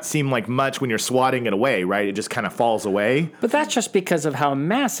may not seem like much when you're swatting it away, right? It just kind of falls away. But that's just because of how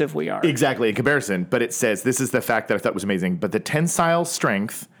massive we are. Exactly, in comparison. But it says, this is the fact that I thought was amazing, but the tensile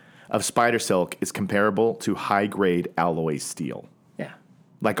strength of spider silk is comparable to high-grade alloy steel. Yeah.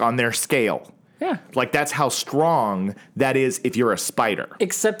 Like on their scale. Yeah. Like that's how strong that is if you're a spider.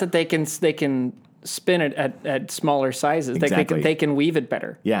 Except that they can spin it at smaller sizes. Exactly. They can weave it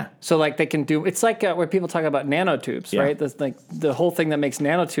better. Yeah. So they can do. It's like where people talk about nanotubes, right? That's the whole thing that makes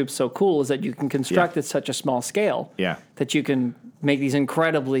nanotubes so cool is that you can construct at such a small scale. Yeah. That you can make these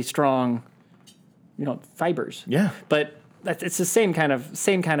incredibly strong, fibers. Yeah. But it's the same kind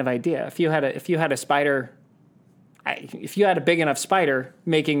of idea. If you had a spider, if you had a big enough spider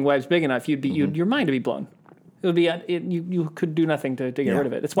making webs big enough, your mind would be blown. It would be you could do nothing to get rid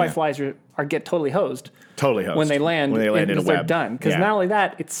of it. That's why flies get totally hosed. Totally hosed when they land in a web. They're done because not only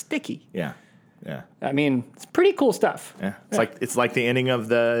that, it's sticky. Yeah. Yeah. I mean, it's pretty cool stuff. Yeah. It's like the ending of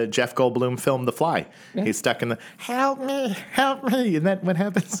the Jeff Goldblum film The Fly. Yeah. He's stuck in the help me. Isn't that what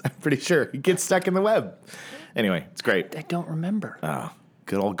happens? I'm pretty sure. He gets stuck in the web. Anyway, it's great. I don't remember. Oh,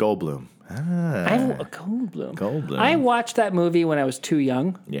 good old Goldblum. Goldblum. I watched that movie when I was too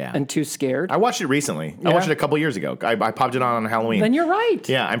young and too scared. I watched it recently. I watched it a couple years ago. I popped it on Halloween. Then you're right.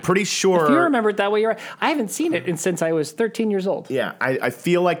 Yeah, I'm pretty sure. If you remember it that way, you're right. I haven't seen it since I was 13 years old. Yeah, I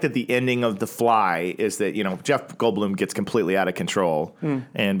feel like that the ending of The Fly is that, Jeff Goldblum gets completely out of control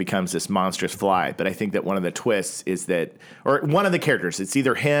and becomes this monstrous fly. But I think that one of the twists is that, or one of the characters, it's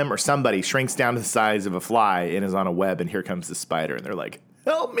either him or somebody shrinks down to the size of a fly and is on a web, and here comes the spider. And they're like,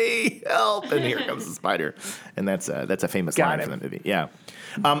 help me, help. And here comes the spider. And that's a famous line from the movie. Yeah.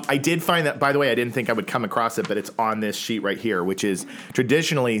 I did find that, by the way, I didn't think I would come across it, but it's on this sheet right here, which is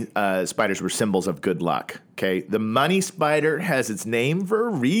traditionally spiders were symbols of good luck. Okay. The money spider has its name for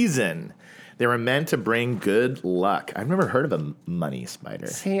a reason. They were meant to bring good luck. I've never heard of a money spider.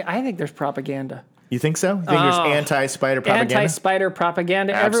 See, I think there's propaganda. You think so? You think there's anti-spider propaganda? Anti-spider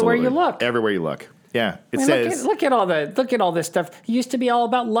propaganda Absolutely. everywhere you look. Everywhere you look. Yeah, says. Look at all this stuff. It used to be all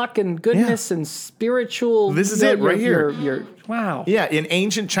about luck and goodness and spiritual. This is it right here. Wow. Yeah, in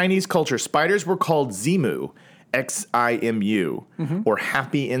ancient Chinese culture, spiders were called Ximu, Ximu, or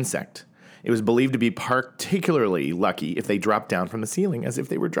happy insect. It was believed to be particularly lucky if they dropped down from the ceiling, as if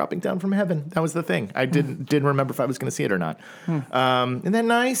they were dropping down from heaven. That was the thing. I didn't remember if I was going to see it or not. Isn't that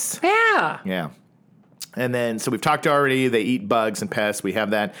nice? Yeah. Yeah. And then, so we've talked already, they eat bugs and pests. We have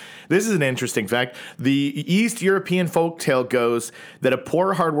that. This is an interesting fact. The East European folktale goes that a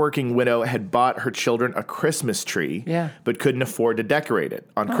poor, hardworking widow had bought her children a Christmas tree, but couldn't afford to decorate it.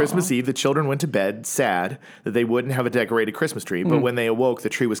 On Christmas Eve, the children went to bed sad that they wouldn't have a decorated Christmas tree. But when they awoke, the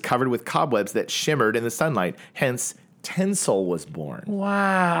tree was covered with cobwebs that shimmered in the sunlight. Hence, tinsel was born.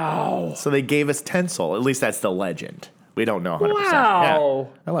 Wow. So they gave us tinsel. At least that's the legend. We don't know 100%. Wow.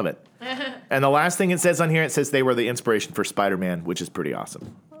 Yeah, I love it. And the last thing it says on here, it says they were the inspiration for Spider-Man, which is pretty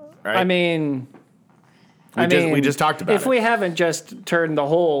awesome. Right? I mean, we just talked about it. If we haven't just turned the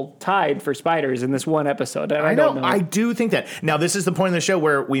whole tide for spiders in this one episode, I don't know. I do think that. Now, this is the point of the show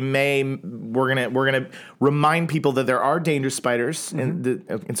where we're gonna remind people that there are dangerous spiders, and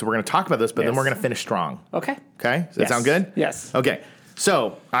so we're gonna talk about this, but then we're gonna finish strong. Okay. Okay. Does that sound good? Yes. Okay.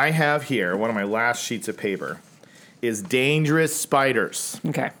 So I have here one of my last sheets of paper. Is dangerous spiders,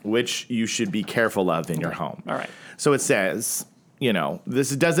 which you should be careful of in your home. All right. So it says,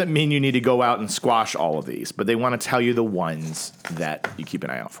 this doesn't mean you need to go out and squash all of these, but they want to tell you the ones that you keep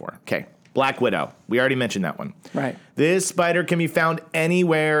an eye out for. Okay. Black widow. We already mentioned that one. Right. This spider can be found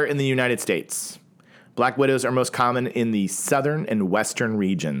anywhere in the United States. Black widows are most common in the southern and western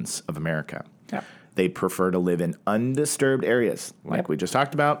regions of America. Yeah. They prefer to live in undisturbed areas, like we just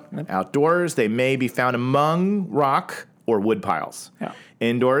talked about. Outdoors, they may be found among rock or wood piles. Yeah.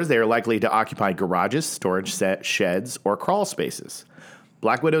 Indoors, they are likely to occupy garages, storage sheds, or crawl spaces.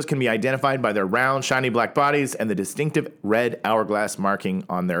 Black widows can be identified by their round, shiny black bodies and the distinctive red hourglass marking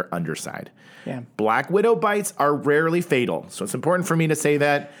on their underside. Yeah. Black widow bites are rarely fatal, so it's important for me to say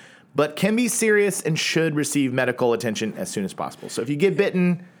that, but can be serious and should receive medical attention as soon as possible. So if you get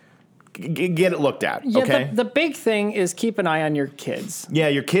bitten, get it looked at, okay? The big thing is keep an eye on your kids. Yeah,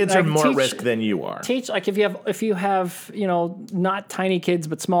 your kids are more at risk than you are. If you have not tiny kids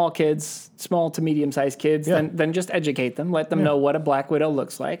but small to medium sized kids, then just educate them. Let them know what a black widow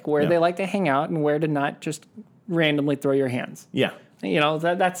looks like, where they like to hang out, and where to not just randomly throw your hands. Yeah.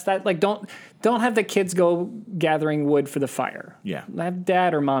 That's like don't have the kids go gathering wood for the fire. Yeah. Have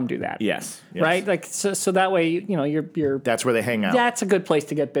dad or mom do that. Yes. Right? Like so that way, you're that's where they hang out. That's a good place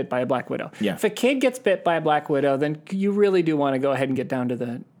to get bit by a black widow. Yeah. If a kid gets bit by a black widow, then you really do want to go ahead and get down to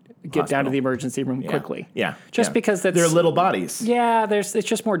the emergency room quickly. Yeah. Just because they're little bodies. Yeah, it's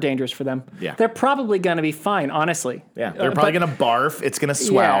just more dangerous for them. Yeah. They're probably going to be fine, honestly. Yeah. They're probably going to barf, it's going to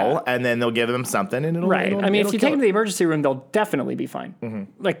swell, and then they'll give them something and it'll if you take them to the emergency room, they'll definitely be fine.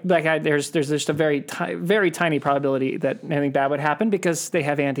 Mm-hmm. There's just a very tiny probability that anything bad would happen because they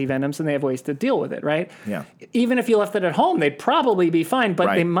have anti-venoms and they have ways to deal with it, right? Yeah. Even if you left it at home, they'd probably be fine,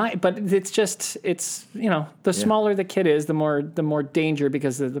 but they might the smaller the kid is, the more danger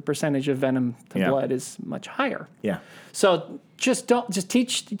because the percentage of venom to blood is much higher. Yeah. So just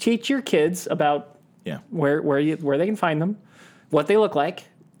teach your kids about where they can find them, what they look like,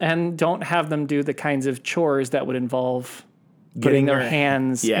 and don't have them do the kinds of chores that would involve putting their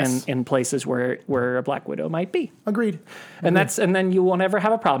hands in places where a black widow might be. Agreed. And then you won't ever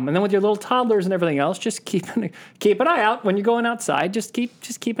have a problem. And then with your little toddlers and everything else, just keep an eye out when you're going outside. Just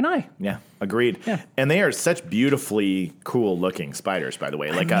keep an eye. Yeah, agreed. Yeah. And they are such beautifully cool looking spiders, by the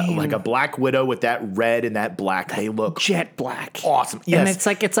way. Like a black widow with that red and that black. They look jet black. Awesome. Yes.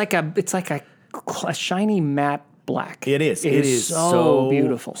 And it's like a shiny matte black. It is. It is so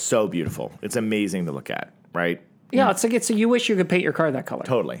beautiful. So beautiful. It's amazing to look at, right? Yeah, it's like you wish you could paint your car that color.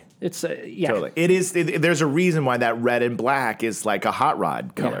 Totally. It's yeah. Totally. It is. There's a reason why that red and black is like a hot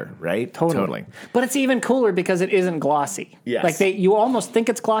rod color, right? Totally. But it's even cooler because it isn't glossy. Yes. Like you almost think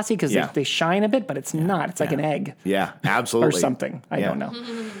it's glossy because they shine a bit, but it's not. It's like an egg. Yeah, absolutely. Or something. I don't know.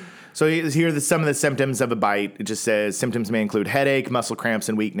 So here are some of the symptoms of a bite. It just says symptoms may include headache, muscle cramps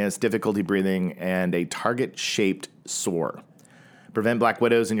and weakness, difficulty breathing, and a target-shaped sore. Prevent black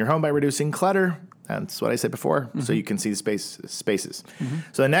widows in your home by reducing clutter. That's what I said before, so you can see the spaces.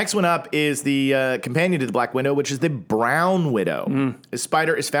 So the next one up is the companion to the black widow, which is the brown widow. This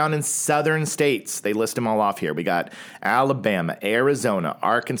spider is found in southern states. They list them all off here. We got Alabama, Arizona,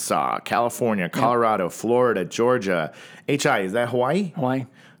 Arkansas, California, Colorado, Florida, Georgia. HI, is that Hawaii?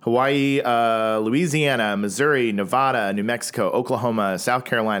 Hawaii, Louisiana, Missouri, Nevada, New Mexico, Oklahoma, South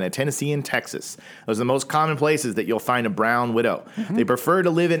Carolina, Tennessee, and Texas. Those are the most common places that you'll find a brown widow. They prefer to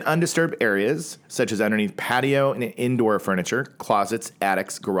live in undisturbed areas, such as underneath patio and indoor furniture, closets,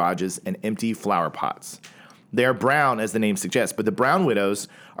 attics, garages, and empty flower pots. They are brown, as the name suggests, but the brown widows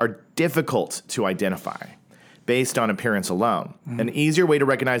are difficult to identify based on appearance alone. An easier way to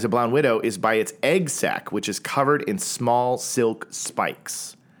recognize a brown widow is by its egg sac, which is covered in small silk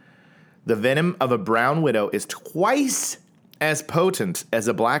spikes. The venom of a brown widow is twice as potent as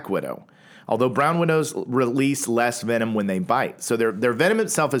a black widow, although brown widows release less venom when they bite. So their venom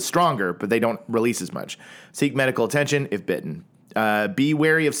itself is stronger, but they don't release as much. Seek medical attention if bitten. Be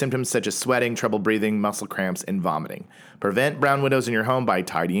wary of symptoms such as sweating, trouble breathing, muscle cramps, and vomiting. Prevent brown widows in your home by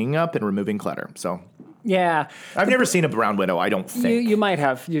tidying up and removing clutter. So... yeah. I've never seen a brown widow, I don't think. You might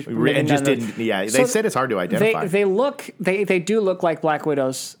have. And just didn't, they said it's hard to identify. They do look like black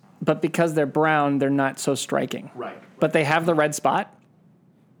widows, but because they're brown, they're not so striking. Right. But they have the red spot.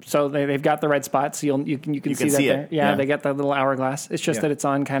 So they've got the red spot, so you can see that there. Yeah, they got the little hourglass. It's just that it's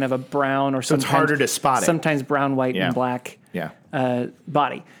on kind of a brown or sometimes... So it's harder to spot it. Sometimes brown, white, and black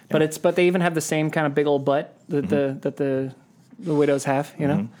body. Yeah. But they even have the same kind of big old butt that the widows have, you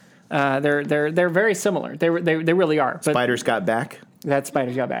know? They're very similar. They really are. But Spiders got back. That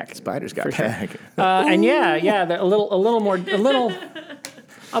spider's got back. Spiders got back. Sure. And they're a little.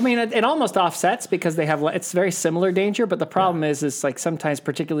 I mean, it almost offsets because they have. It's very similar danger, but the problem is like sometimes,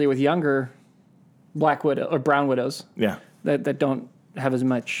 particularly with younger black widow or brown widows, that don't have as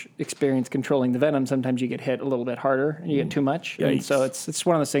much experience controlling the venom. Sometimes you get hit a little bit harder and you get too much, and so it's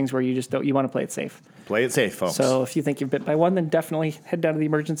one of those things where you just don't. You want to play it safe. Play it safe, folks. So if you think you're bit by one, then definitely head down to the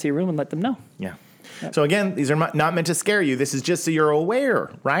emergency room and let them know. Yeah. So again, these are not meant to scare you. This is just so you're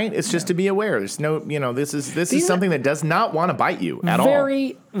aware, right? It's just to be aware. There's no, this is something that does not want to bite you at all.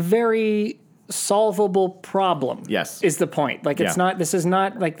 Very, very solvable problem. Yes. Is the point. Like it's not, this is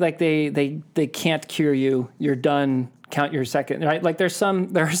not like they can't cure you. You're done. Count your second, right? Like there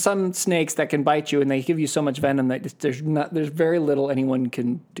are some snakes that can bite you and they give you so much venom that there's very little anyone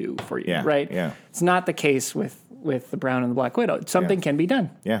can do for you, right? Yeah. It's not the case with the brown and the black widow. Something can be done.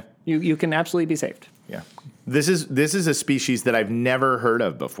 Yeah. You can absolutely be saved. Yeah. This is a species that I've never heard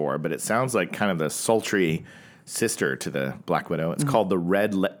of before, but it sounds like kind of the sultry sister to the black widow. It's called the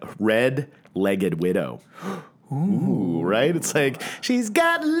red-legged widow. Ooh, right? It's like, she's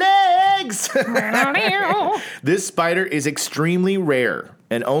got legs. This spider is extremely rare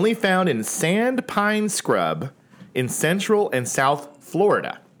and only found in sand pine scrub in Central and South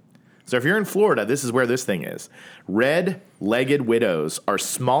Florida. So if you're in Florida, this is where this thing is. Red-legged widows are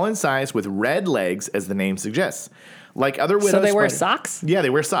small in size with red legs, as the name suggests. Like other widows. So they wear socks? Yeah, they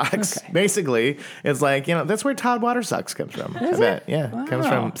wear socks. Okay. Basically, it's like, that's where Todd Water socks comes from. I bet. Yeah. Wow. Comes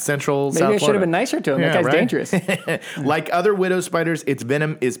from Central South Florida. Maybe I should have been nicer to him. That guy's dangerous. Like other widow spiders, its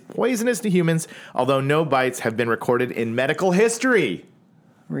venom is poisonous to humans, although no bites have been recorded in medical history.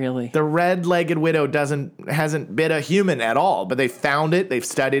 Really? The red-legged widow hasn't bit a human at all, but they found it, they've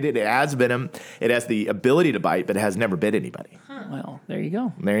studied it, it has venom, it has the ability to bite, but it has never bit anybody. Well, there you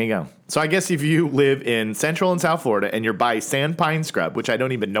go. There you go. So I guess if you live in Central and South Florida and you're by sand pine scrub, which I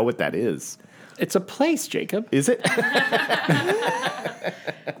don't even know what that is. It's a place, Jacob. Is it?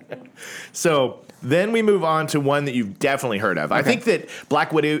 So then we move on to one that you've definitely heard of. Okay. I think that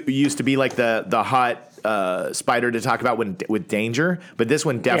black widow used to be like the hot spider to talk about with danger, but this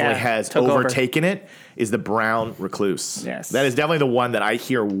one definitely has overtaken it, is the brown recluse. Yes. That is definitely the one that I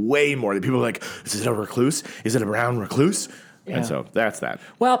hear way more. That people are like, is it a recluse? Is it a brown recluse? Yeah. And so that's that.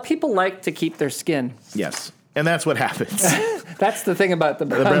 Well, people like to keep their skin. Yes. And that's what happens. That's the thing about the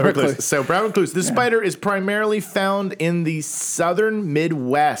brown recluse. So brown recluse, this spider is primarily found in the southern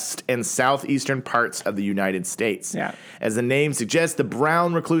Midwest and southeastern parts of the United States. Yeah. As the name suggests, the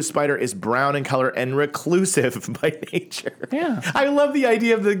brown recluse spider is brown in color and reclusive by nature. Yeah. I love the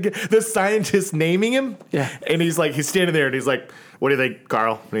idea of the scientist naming him. Yeah. And he's stinding there and he's like, what do you think,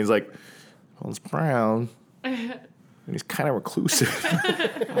 Carl? And he's like, well, it's brown. And he's kind of reclusive.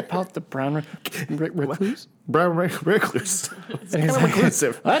 About the brown recluse? Brown recluse. It's kind of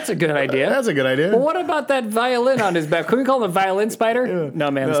reclusive. Well, that's a good idea. That's a good idea. Well, what about that violin on his back? Can we call him a violin spider? Yeah.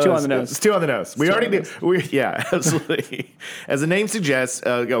 No, man, it's two on the nose. It's two on the nose. We already did. Yeah, absolutely. As the name suggests,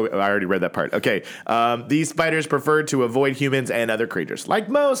 I already read that part. Okay. These spiders prefer to avoid humans and other creatures. Like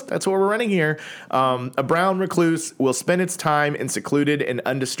most, that's what we're running here. A brown recluse will spend its time in secluded and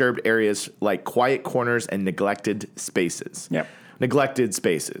undisturbed areas like quiet corners and neglected spaces. Yep. Neglected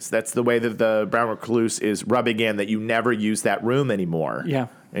spaces. That's the way that the brown recluse is rubbing in that you never use that room anymore. Yeah.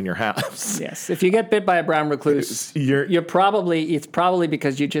 In your house. Yes. If you get bit by a brown recluse, it's probably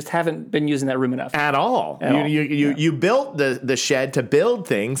because you just haven't been using that room enough. At all. You built the shed to build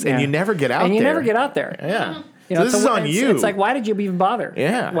things and you never get out there. And you never get out there. Yeah. So this is on you. It's like, why did you even bother?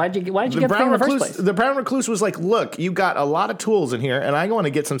 Yeah. Why did you get the thing in the first place? The brown recluse was like, look, you got a lot of tools in here, and I want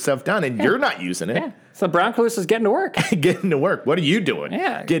to get some stuff done, and you're not using it. Yeah. So the brown recluse is getting to work. Getting to work. What are you doing?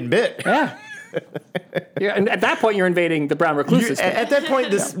 Yeah. Getting bit. Yeah. And at that point, you're invading the brown recluse's skin. At that point,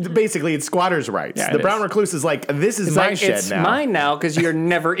 basically it's squatters' rights. Yeah, the brown recluse is like, this is my shed it's now. It's mine now because you're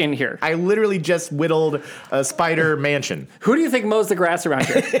never in here. I literally just whittled a spider mansion. Who do you think mows the grass around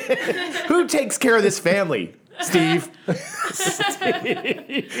here? Who takes care of this family? Steve.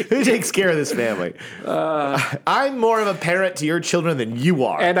 Who takes care of this family? I'm more of a parent to your children than you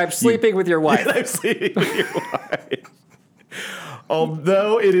are. And I'm sleeping with your wife. And I'm sleeping with your wife.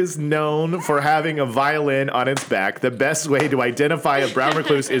 Although it is known for having a violin on its back, the best way to identify a brown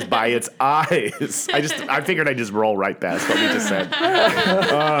recluse is by its eyes. I figured I'd just roll right past what we just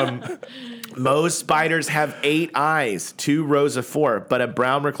said. Most spiders have 8 eyes, 2 rows of 4, but a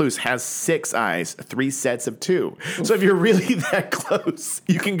brown recluse has 6 eyes, 3 sets of 2. So if you're really that close,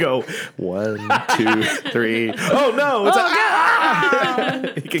 you can go 1, 2, 3. Oh no!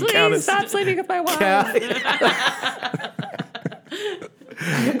 It's you can count it. Stop sleeping with my wife.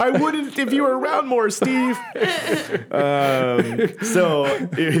 I wouldn't if you were around more, Steve. So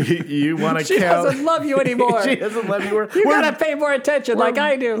you want to count? She doesn't love you anymore. She doesn't love you. You gotta pay more attention, like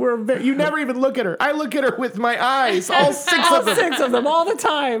I do. You never even look at her. I look at her with my eyes, all 6 of them. All 6 of them, all the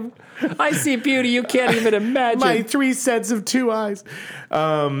time. I see beauty you can't even imagine. My 3 sets of 2 eyes.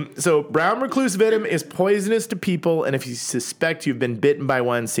 So brown recluse venom is poisonous to people, and if you suspect you've been bitten by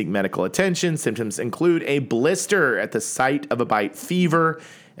one, seek medical attention. Symptoms include a blister at the site of a bite, fever,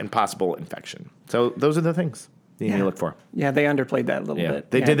 and possible infection. So those are the things you need to look for. Yeah, they underplayed that a little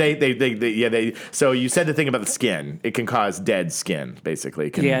bit. So you said the thing about the skin. It can cause dead skin, basically.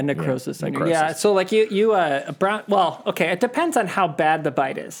 Necrosis. Yeah, so like brown. Well, okay, it depends on how bad the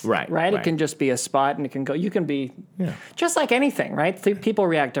bite is. Right. It can just be a spot, and it can go. You can be just like anything, right? People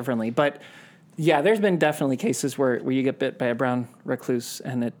react differently, but yeah, there's been definitely cases where you get bit by a brown recluse,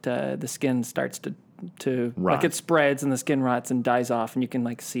 and the skin starts to like it spreads and the skin rots and dies off, and you can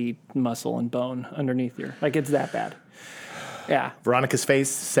like see muscle and bone underneath your, like it's that bad. Yeah. Veronica's face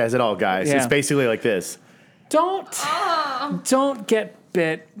says it all, guys. Yeah. It's basically like this. Don't get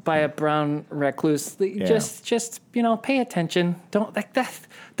bit by a brown recluse. Just pay attention. Don't like that.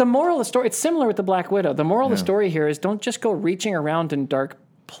 The moral of the story, it's similar with the Black Widow. The moral of the story here is don't just go reaching around in dark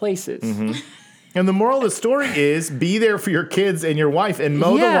places. Mm-hmm. And the moral of the story is be there for your kids and your wife and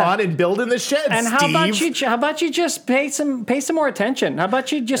mow the lawn and build in the shed, and Steve. How about you just pay some more attention? How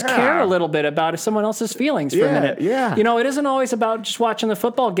about you just care a little bit about someone else's feelings for a minute? Yeah. It isn't always about just watching the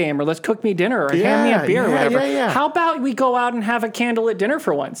football game or let's cook me dinner or hand me a beer or whatever. Yeah. How about we go out and have a candlelit dinner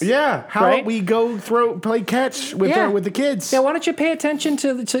for once? Yeah. How about we go play catch with the kids? Yeah, why don't you pay attention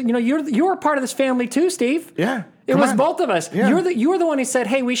to you're part of this family too, Steve. Yeah. It was both of us. Yeah. You were the one who said,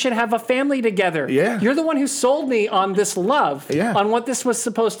 hey, we should have a family together. Yeah. You're the one who sold me on this love, on what this was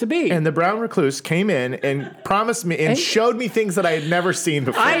supposed to be. And the brown recluse came in and promised me and showed me things that I had never seen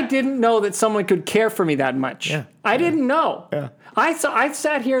before. I didn't know that someone could care for me that much. Yeah. I didn't know. Yeah. I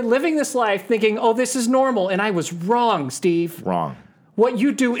sat here living this life thinking, oh, this is normal. And I was wrong, Steve. Wrong. What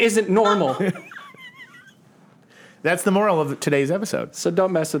you do isn't normal. That's the moral of today's episode. So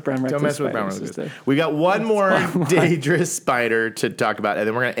don't mess with brown recluse Don't mess with brown spiders. recluse. We got one more dangerous spider to talk about, and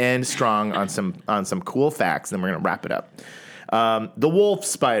then we're going to end strong on some cool facts, and then we're going to wrap it up. The wolf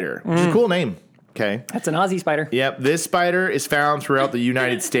spider, which is a cool name. Okay. That's an Aussie spider. Yep. This spider is found throughout the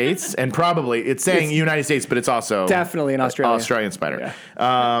United States, and probably it's saying United States, but it's also definitely an Australian spider.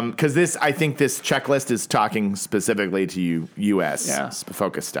 Because I think this checklist is talking specifically to U.S.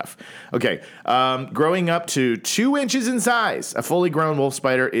 focused stuff. Okay. Growing up to 2 inches in size, a fully grown wolf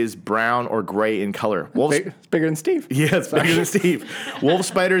spider is brown or gray in color. It's bigger than Steve. Yeah, it's bigger than Steve. Wolf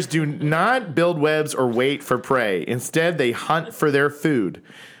spiders do not build webs or wait for prey. Instead, they hunt for their food.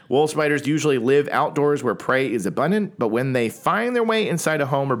 Wolf spiders usually live outdoors where prey is abundant, but when they find their way inside a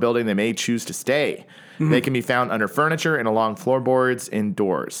home or building, they may choose to stay. They can be found under furniture and along floorboards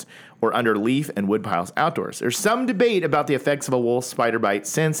indoors, or under leaf and wood piles outdoors. There's some debate about the effects of a wolf spider bite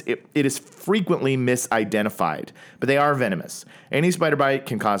since it is frequently misidentified, but they are venomous. Any spider bite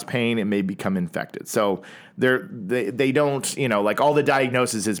can cause pain and may become infected. So they don't, like all the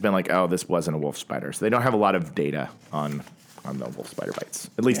diagnosis has been like, oh, this wasn't a wolf spider. So they don't have a lot of data on the wolf spider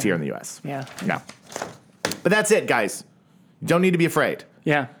bites, at least here in the U.S. Yeah. No. But that's it, guys. You don't need to be afraid.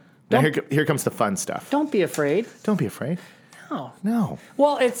 Yeah. Now here comes the fun stuff. Don't be afraid. Don't be afraid. No.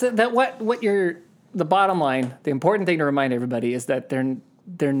 Well, it's that what you're the bottom line. The important thing to remind everybody is that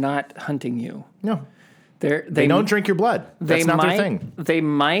they're not hunting you. No. They don't drink your blood. That's not their thing. They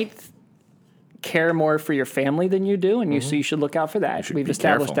might care more for your family than you do, and so you should look out for that. We've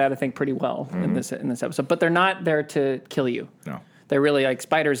established that, I think, pretty well in this episode. But they're not there to kill you. No. They're really like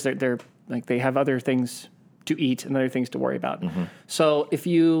spiders. They're like they have other things to eat and other things to worry about. So if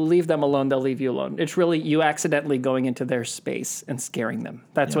you leave them alone, they'll leave you alone. It's really you accidentally going into their space and scaring them.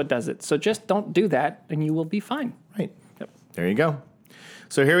 That's what does it. So just don't do that, and you will be fine. Right. Yep. There you go.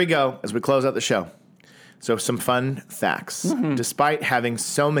 So here we go as we close out the show. So some fun facts. Despite having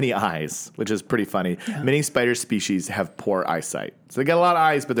so many eyes, which is pretty funny, many spider species have poor eyesight. So they got a lot of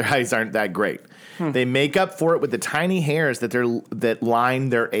eyes, but their eyes aren't that great. They make up for it with the tiny hairs that line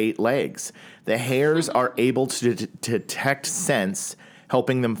their 8 legs. The hairs are able to detect scents,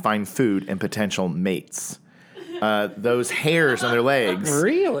 helping them find food and potential mates. Those hairs on their legs.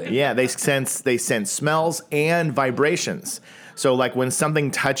 Really? Yeah, they sense smells and vibrations. So, like when something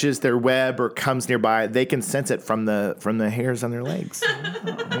touches their web or comes nearby, they can sense it from the hairs on their legs.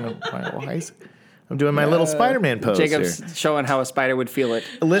 I'm doing my little Spider-Man pose. Jacob's here. showing how a spider would feel it.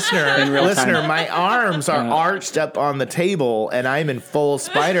 Listener, my arms are arched up on the table, and I'm in full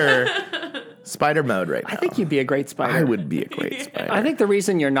spider mode right now. I think you'd be a great spider. I would be a great spider. I think the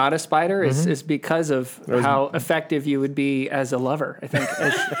reason you're not a spider is because of how effective you would be as a lover. I think.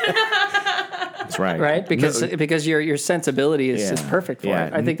 That's right. Right? Because your sensibility is perfect for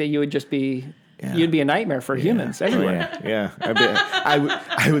it. I think that you would just be... Yeah. You'd be a nightmare for humans everywhere. Yeah.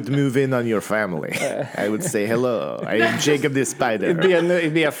 I would move in on your family. I would say, hello, I am Jacob the Spider.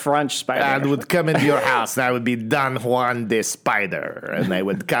 It'd be a French spider. I would come into your house and I would be Don Juan the Spider. And I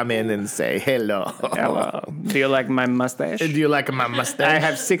would come in and say, hello. Hello. Do you like my mustache? Do you like my mustache? I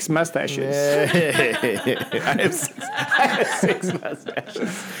have 6 mustaches. I have 6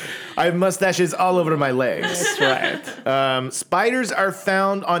 mustaches. I have mustaches all over my legs. That's right. Spiders are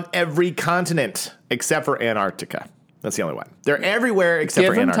found on every continent except for Antarctica. That's the only one. They're everywhere except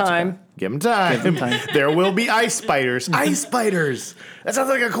for Antarctica. Give them time. There will be ice spiders. Ice spiders. That sounds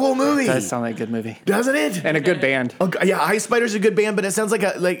like a cool movie. It does sound like a good movie. Doesn't it? And a good band. Oh, yeah, Ice Spiders is a good band, but it sounds like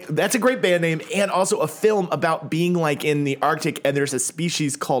that's a great band name and also a film about being like in the Arctic and there's a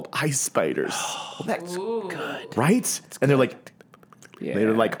species called ice spiders. That's good. Right? And they're like... Yeah.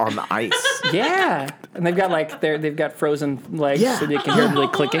 They're like on the ice. Yeah, and they've got frozen legs, so they can hear them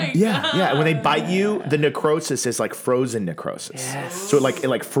like clicking. Yeah. And when they bite you, the necrosis is like frozen necrosis. Yes. So it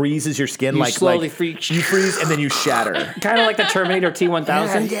like freezes your skin. You slowly freeze. You freeze and then you shatter. Kind of like the Terminator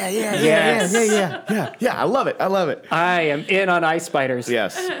T-1000. Yeah. I love it. I am in on ice spiders.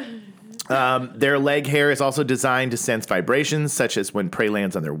 Yes. Their leg hair is also designed to sense vibrations, such as when prey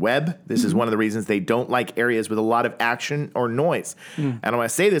lands on their web. This is one of the reasons they don't like areas with a lot of action or noise. And I want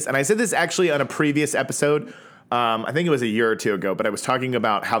to say this, and I said this actually on a previous episode. I think it was a year or two ago, but I was talking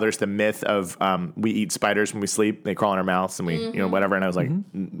about how there's the myth of we eat spiders when we sleep. They crawl in our mouths and we, whatever. And I was like,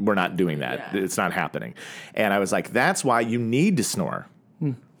 we're not doing that. Yeah. It's not happening. And I was like, that's why you need to snore.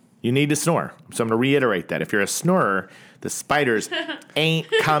 You need to snore. So I'm going to reiterate that. If you're a snorer, the spiders ain't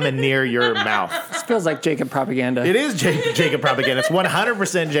coming near your mouth. This feels like Jacob propaganda. It is Jacob propaganda. It's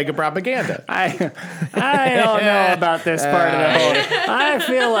 100% Jacob propaganda. I don't know about this part of the whole. I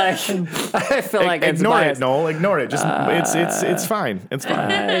feel like it's ignore biased. it, Noel. Ignore it. Just it's fine. It's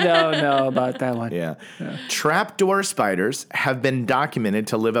fine. I don't know about that one. Yeah. Trapdoor spiders have been documented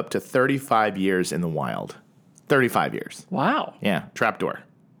to live up to 35 years in the wild. 35 years. Wow. Yeah. Trapdoor.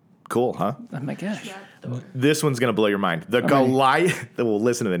 Cool, huh? Oh my gosh. This one's going to blow your mind. The Goliath, we'll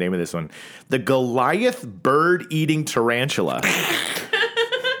listen to the name of this one. The Goliath bird-eating tarantula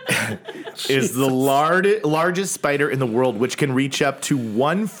is the largest spider in the world, which can reach up to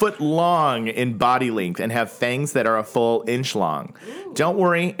 1 foot long in body length and have fangs that are a full inch long. Ooh. Don't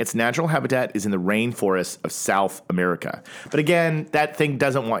worry, its natural habitat is in the rainforests of South America. But again, that thing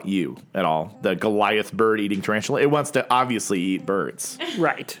doesn't want you at all. The Goliath bird-eating tarantula, it wants to obviously eat birds.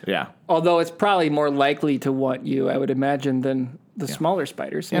 Right. Yeah. Although it's probably more likely to want you, I would imagine, than the smaller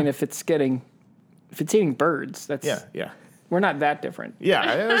spiders. I mean, if it's eating birds, that's we're not that different.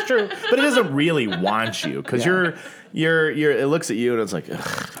 Yeah, that's true. But it doesn't really want you because you're it looks at you and it's like,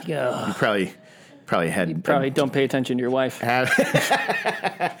 ugh, you probably don't pay attention to your wife.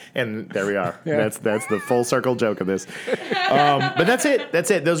 And there we are. Yeah. That's the full circle joke of this. But that's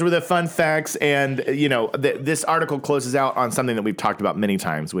it. Those were the fun facts. And, this article closes out on something that we've talked about many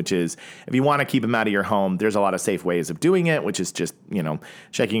times, which is if you want to keep them out of your home, there's a lot of safe ways of doing it, which is just,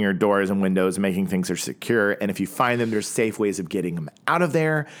 checking your doors and windows and making things are secure. And if you find them, there's safe ways of getting them out of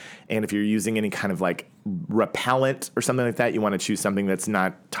there. And if you're using any kind of repellent or something like that, you want to choose something that's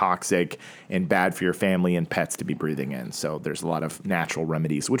not toxic and bad for your family and pets to be breathing in. So there's a lot of natural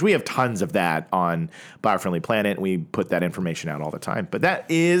remedies, which we have tons of that on Biofriendly Planet. We put that information out all the time. But that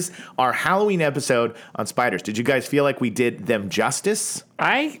is our Halloween episode on spiders. Did you guys feel like we did them justice?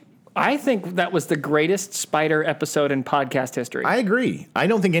 I think that was the greatest spider episode in podcast history. I agree. I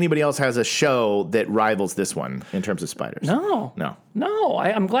don't think anybody else has a show that rivals this one in terms of spiders. No.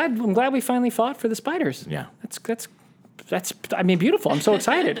 I'm glad we finally fought for the spiders. Yeah. That's beautiful. I'm so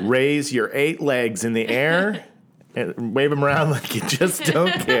excited. Raise your 8 legs in the air and wave them around like you just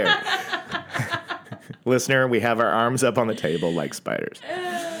don't care. Listener, we have our arms up on the table like spiders.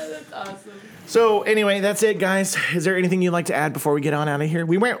 That's awesome. So anyway, that's it, guys. Is there anything you'd like to add before we get on out of here?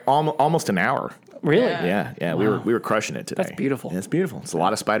 We went almost an hour. Really? Yeah. Wow. We were crushing it today. That's beautiful. Yeah, it's beautiful. It's a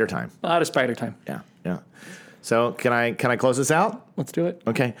lot of spider time. Yeah. So can I close this out? Let's do it.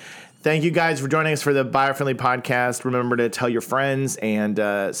 Okay. Thank you guys for joining us for the Biofriendly Podcast. Remember to tell your friends and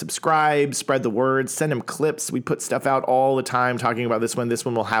subscribe, spread the word, send them clips. We put stuff out all the time talking about this one. This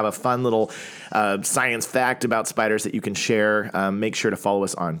one will have a fun little science fact about spiders that you can share. Make sure to follow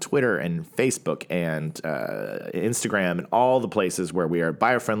us on Twitter and Facebook and Instagram and all the places where we are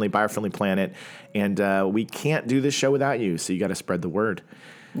Biofriendly Planet. And we can't do this show without you, so you got to spread the word.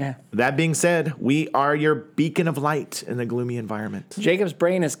 Yeah. That being said, we are your beacon of light in a gloomy environment. Jacob's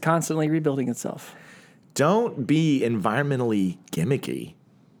brain is constantly rebuilding itself. Don't be environmentally gimmicky.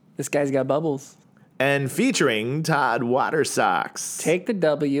 This guy's got bubbles. And featuring Todd Watersocks. Take the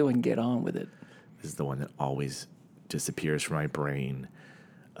W and get on with it. This is the one that always disappears from my brain.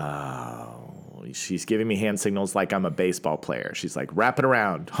 Oh, she's giving me hand signals like I'm a baseball player. She's like, wrap it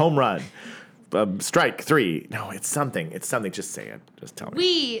around, home run. Strike 3. No, it's something. Just say it. Just tell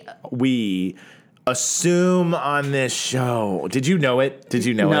me. We assume on this show. Did you know it?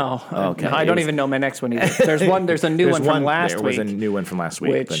 No. Okay. No, I don't even know my next one either. There's a new one from last week. There was a new one from last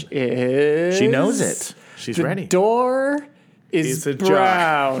week. Which is... She knows it. She's ready. The door is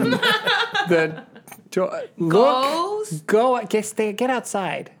brown. The door... Get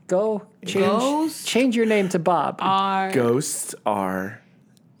outside. Go. Change your name to Bob. Ghosts are...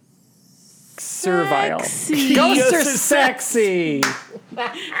 Servile. Ghosts are sexy.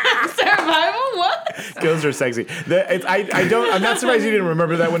 Survival? What? Ghosts are sexy. I'm not surprised you didn't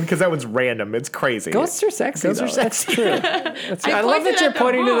remember that one because that one's random. It's crazy. Ghosts are sexy. That's true. I love that you're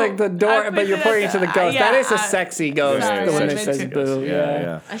pointing to the door, but you're pointing to the ghost. Yeah, that is a sexy ghost. Sorry, the one that I says meant boo.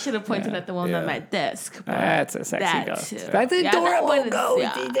 Yeah. I should have pointed at the one on my desk. That's a sexy ghost. Too. That's adorable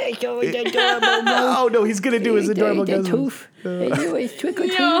ghost. No, he's going to do his adorable ghost.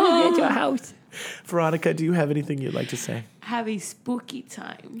 Trick-or-treat at your house. Veronica, do you have anything you'd like to say? Have a spooky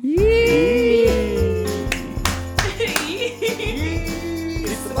time. It's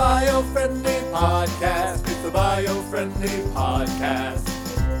the Biofriendly Podcast. It's the Biofriendly Podcast.